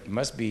 there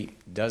must be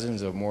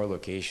dozens of more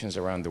locations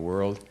around the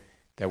world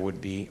that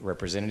would be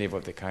representative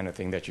of the kind of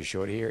thing that you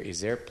showed here. Is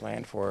there a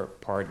plan for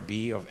part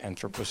B of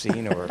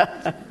Anthropocene or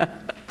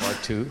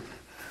part 2?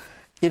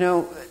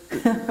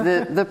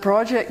 The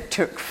project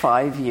took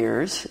 5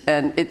 years,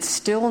 and it's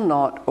still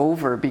not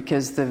over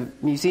because the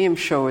museum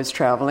show is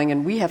traveling,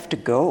 and we have to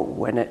go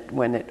when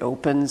it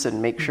opens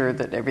and make sure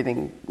that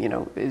everything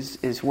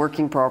is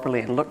working properly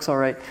and looks all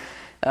right.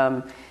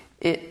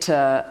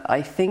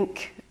 I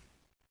think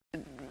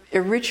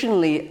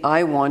originally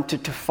I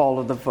wanted to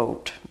follow the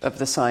vote of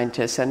the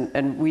scientists,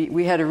 and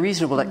we had a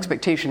reasonable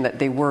expectation that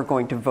they were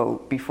going to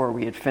vote before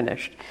we had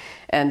finished.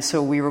 And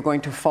so we were going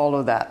to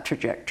follow that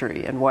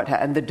trajectory and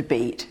and the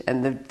debate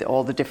and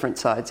all the different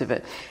sides of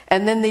it.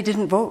 And then they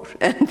didn't vote,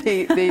 and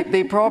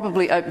they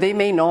probably they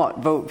may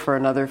not vote for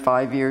another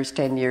 5 years,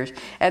 10 years,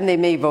 and they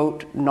may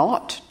vote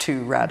not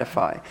to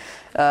ratify.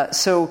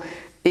 So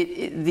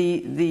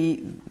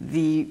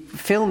the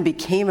film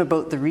became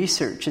about the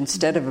research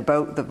instead of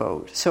about the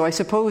vote. So I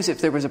suppose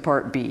if there was a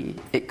part B,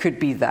 it could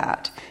be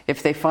that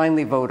if they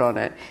finally vote on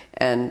it,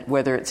 and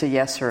whether it's a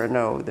yes or a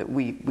no, that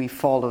we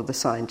follow the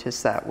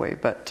scientists that way.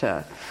 But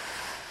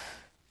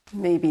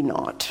Maybe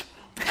not.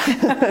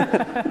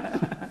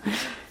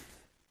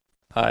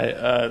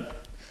 Hi.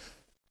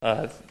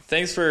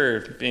 Thanks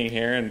for being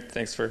here, and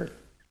thanks for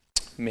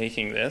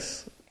making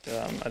this.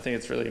 I think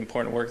it's really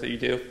important work that you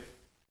do.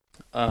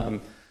 My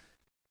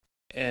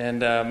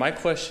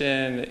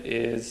question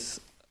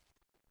is,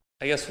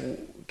 I guess,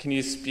 can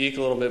you speak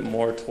a little bit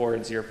more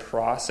towards your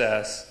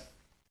process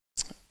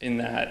in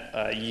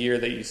that year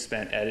that you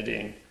spent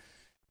editing,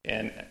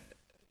 and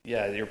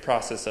your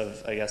process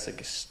of, I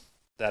guess,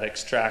 that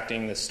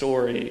extracting the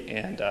story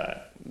and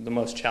the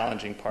most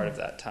challenging part of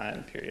that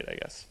time period, I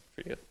guess,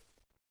 for you?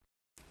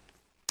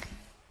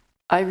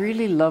 I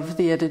really love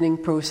the editing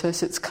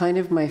process. It's kind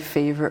of my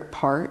favorite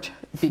part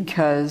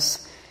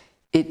because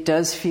it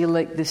does feel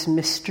like this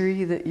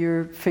mystery that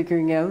you're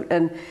figuring out.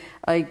 And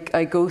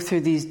I go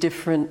through these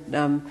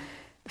different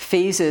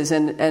phases,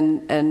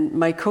 and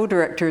my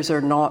co-directors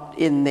are not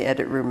in the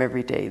edit room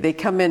every day. They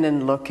come in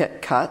and look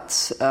at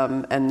cuts,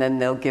 and then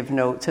they'll give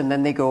notes, and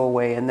then they go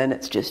away, and then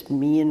it's just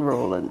me and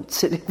Roland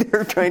sitting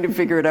there trying to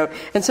figure it out.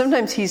 And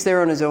sometimes he's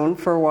there on his own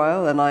for a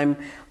while, and I'm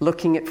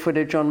looking at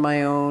footage on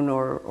my own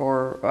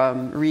or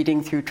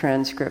reading through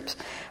transcripts.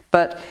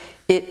 But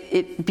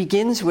it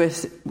begins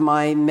with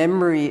my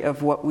memory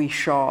of what we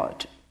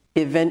shot.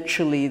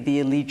 Eventually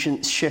the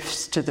allegiance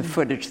shifts to the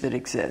footage that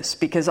exists,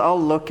 because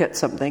I'll look at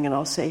something and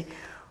I'll say,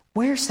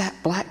 where's that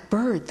black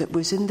bird that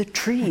was in the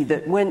tree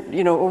that went,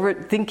 over,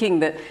 thinking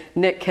that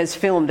Nick has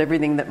filmed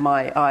everything that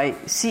my eye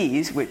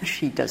sees, which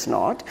he does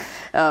not.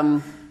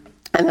 And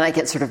then I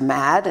get sort of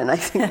mad and I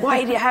think,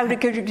 how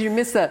did you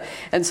miss that?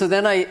 And so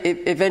then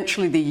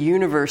eventually the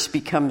universe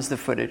becomes the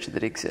footage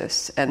that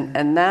exists.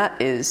 And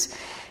that is,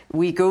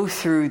 we go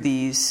through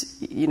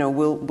these,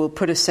 we'll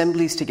put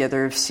assemblies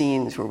together of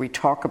scenes where we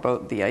talk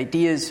about the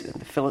ideas and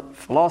the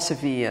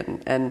philosophy,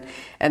 and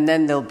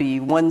then there'll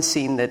be one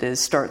scene that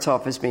starts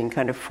off as being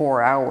kind of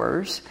 4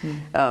 hours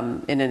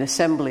in an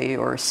assembly,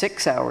 or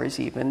 6 hours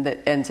even, that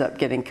ends up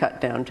getting cut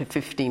down to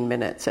 15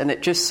 minutes. And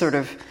it just sort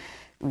of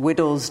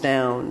whittles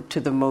down to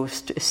the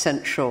most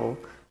essential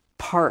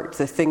part,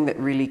 the thing that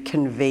really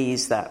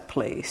conveys that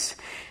place.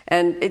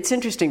 And it's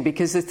interesting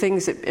because the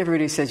things that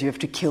everybody says you have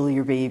to kill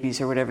your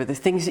babies or whatever, the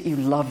things that you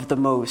love the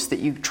most, that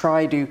you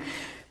try to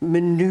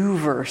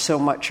maneuver so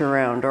much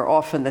around, are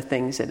often the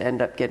things that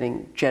end up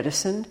getting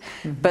jettisoned.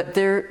 Mm-hmm. But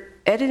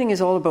editing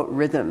is all about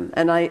rhythm.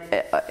 And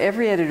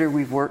every editor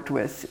we've worked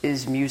with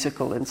is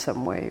musical in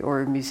some way,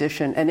 or a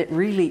musician, and it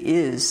really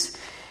is.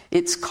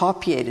 It's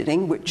copy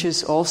editing, which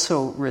is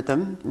also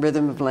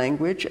rhythm of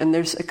language, and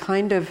there's a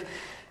kind of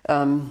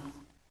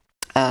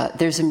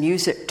there's a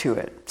music to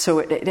it, so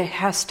it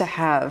has to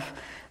have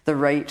the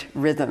right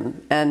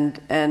rhythm,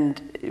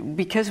 and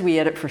because we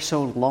edit for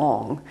so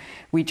long,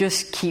 we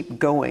just keep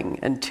going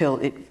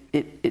until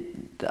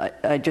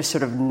I just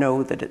sort of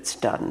know that it's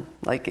done,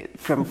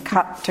 from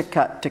cut to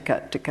cut to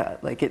cut to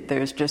cut.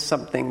 There's just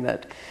something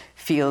that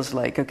feels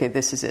like, okay,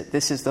 this is it,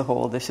 this is the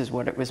whole, this is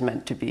what it was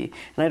meant to be.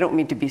 And I don't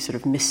mean to be sort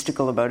of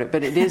mystical about it,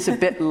 but it is a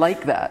bit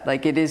like that.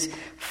 It is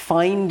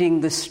finding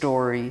the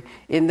story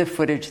in the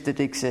footage that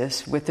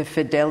exists with a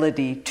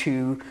fidelity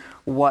to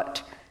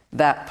what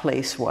that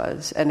place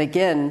was. And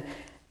again,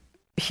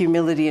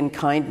 humility and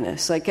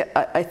kindness.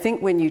 I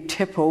think when you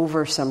tip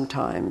over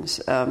sometimes,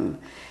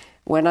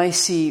 when I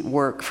see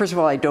work, first of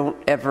all, I don't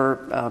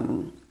ever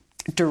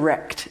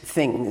direct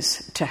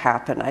things to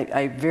happen.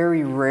 I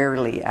very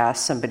rarely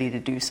ask somebody to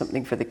do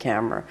something for the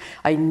camera.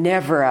 I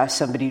never ask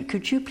somebody,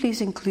 could you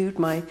please include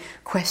my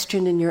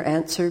question in your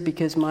answer,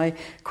 because my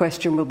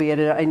question will be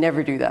edited. I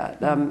never do that.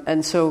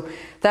 And so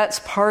that's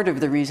part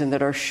of the reason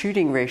that our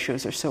shooting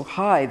ratios are so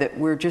high, that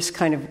we're just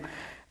kind of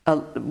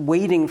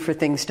waiting for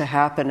things to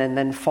happen and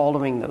then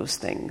following those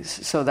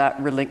things, so that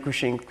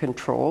relinquishing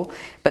control.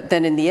 But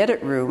then in the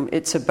edit room,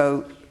 it's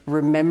about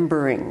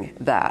remembering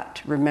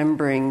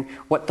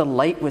what the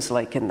light was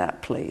like in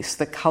that place,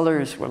 the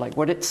colors were like,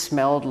 what it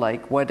smelled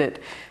like, what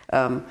it,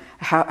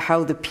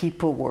 how the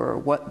people were,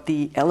 what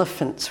the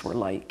elephants were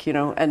like,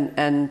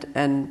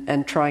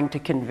 and trying to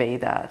convey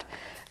that.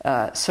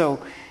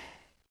 So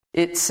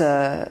it's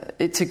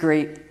a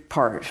great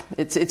part.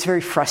 It's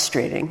very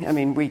frustrating. I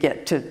mean, we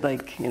get to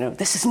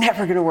this is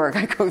never going to work.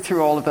 I go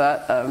through all of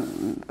that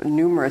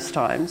numerous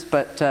times,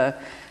 but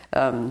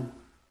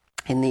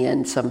in the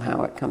end,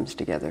 somehow it comes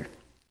together.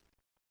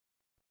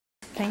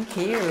 Thank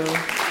you.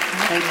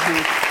 Thank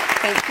you.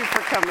 Thank you for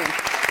coming.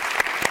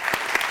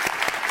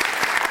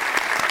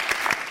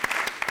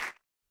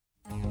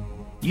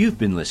 You've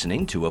been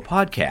listening to a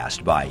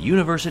podcast by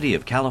University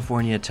of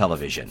California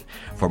Television.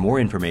 For more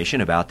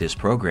information about this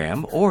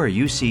program or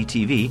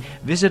UCTV,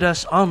 visit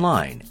us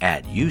online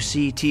at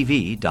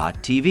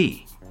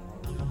uctv.tv.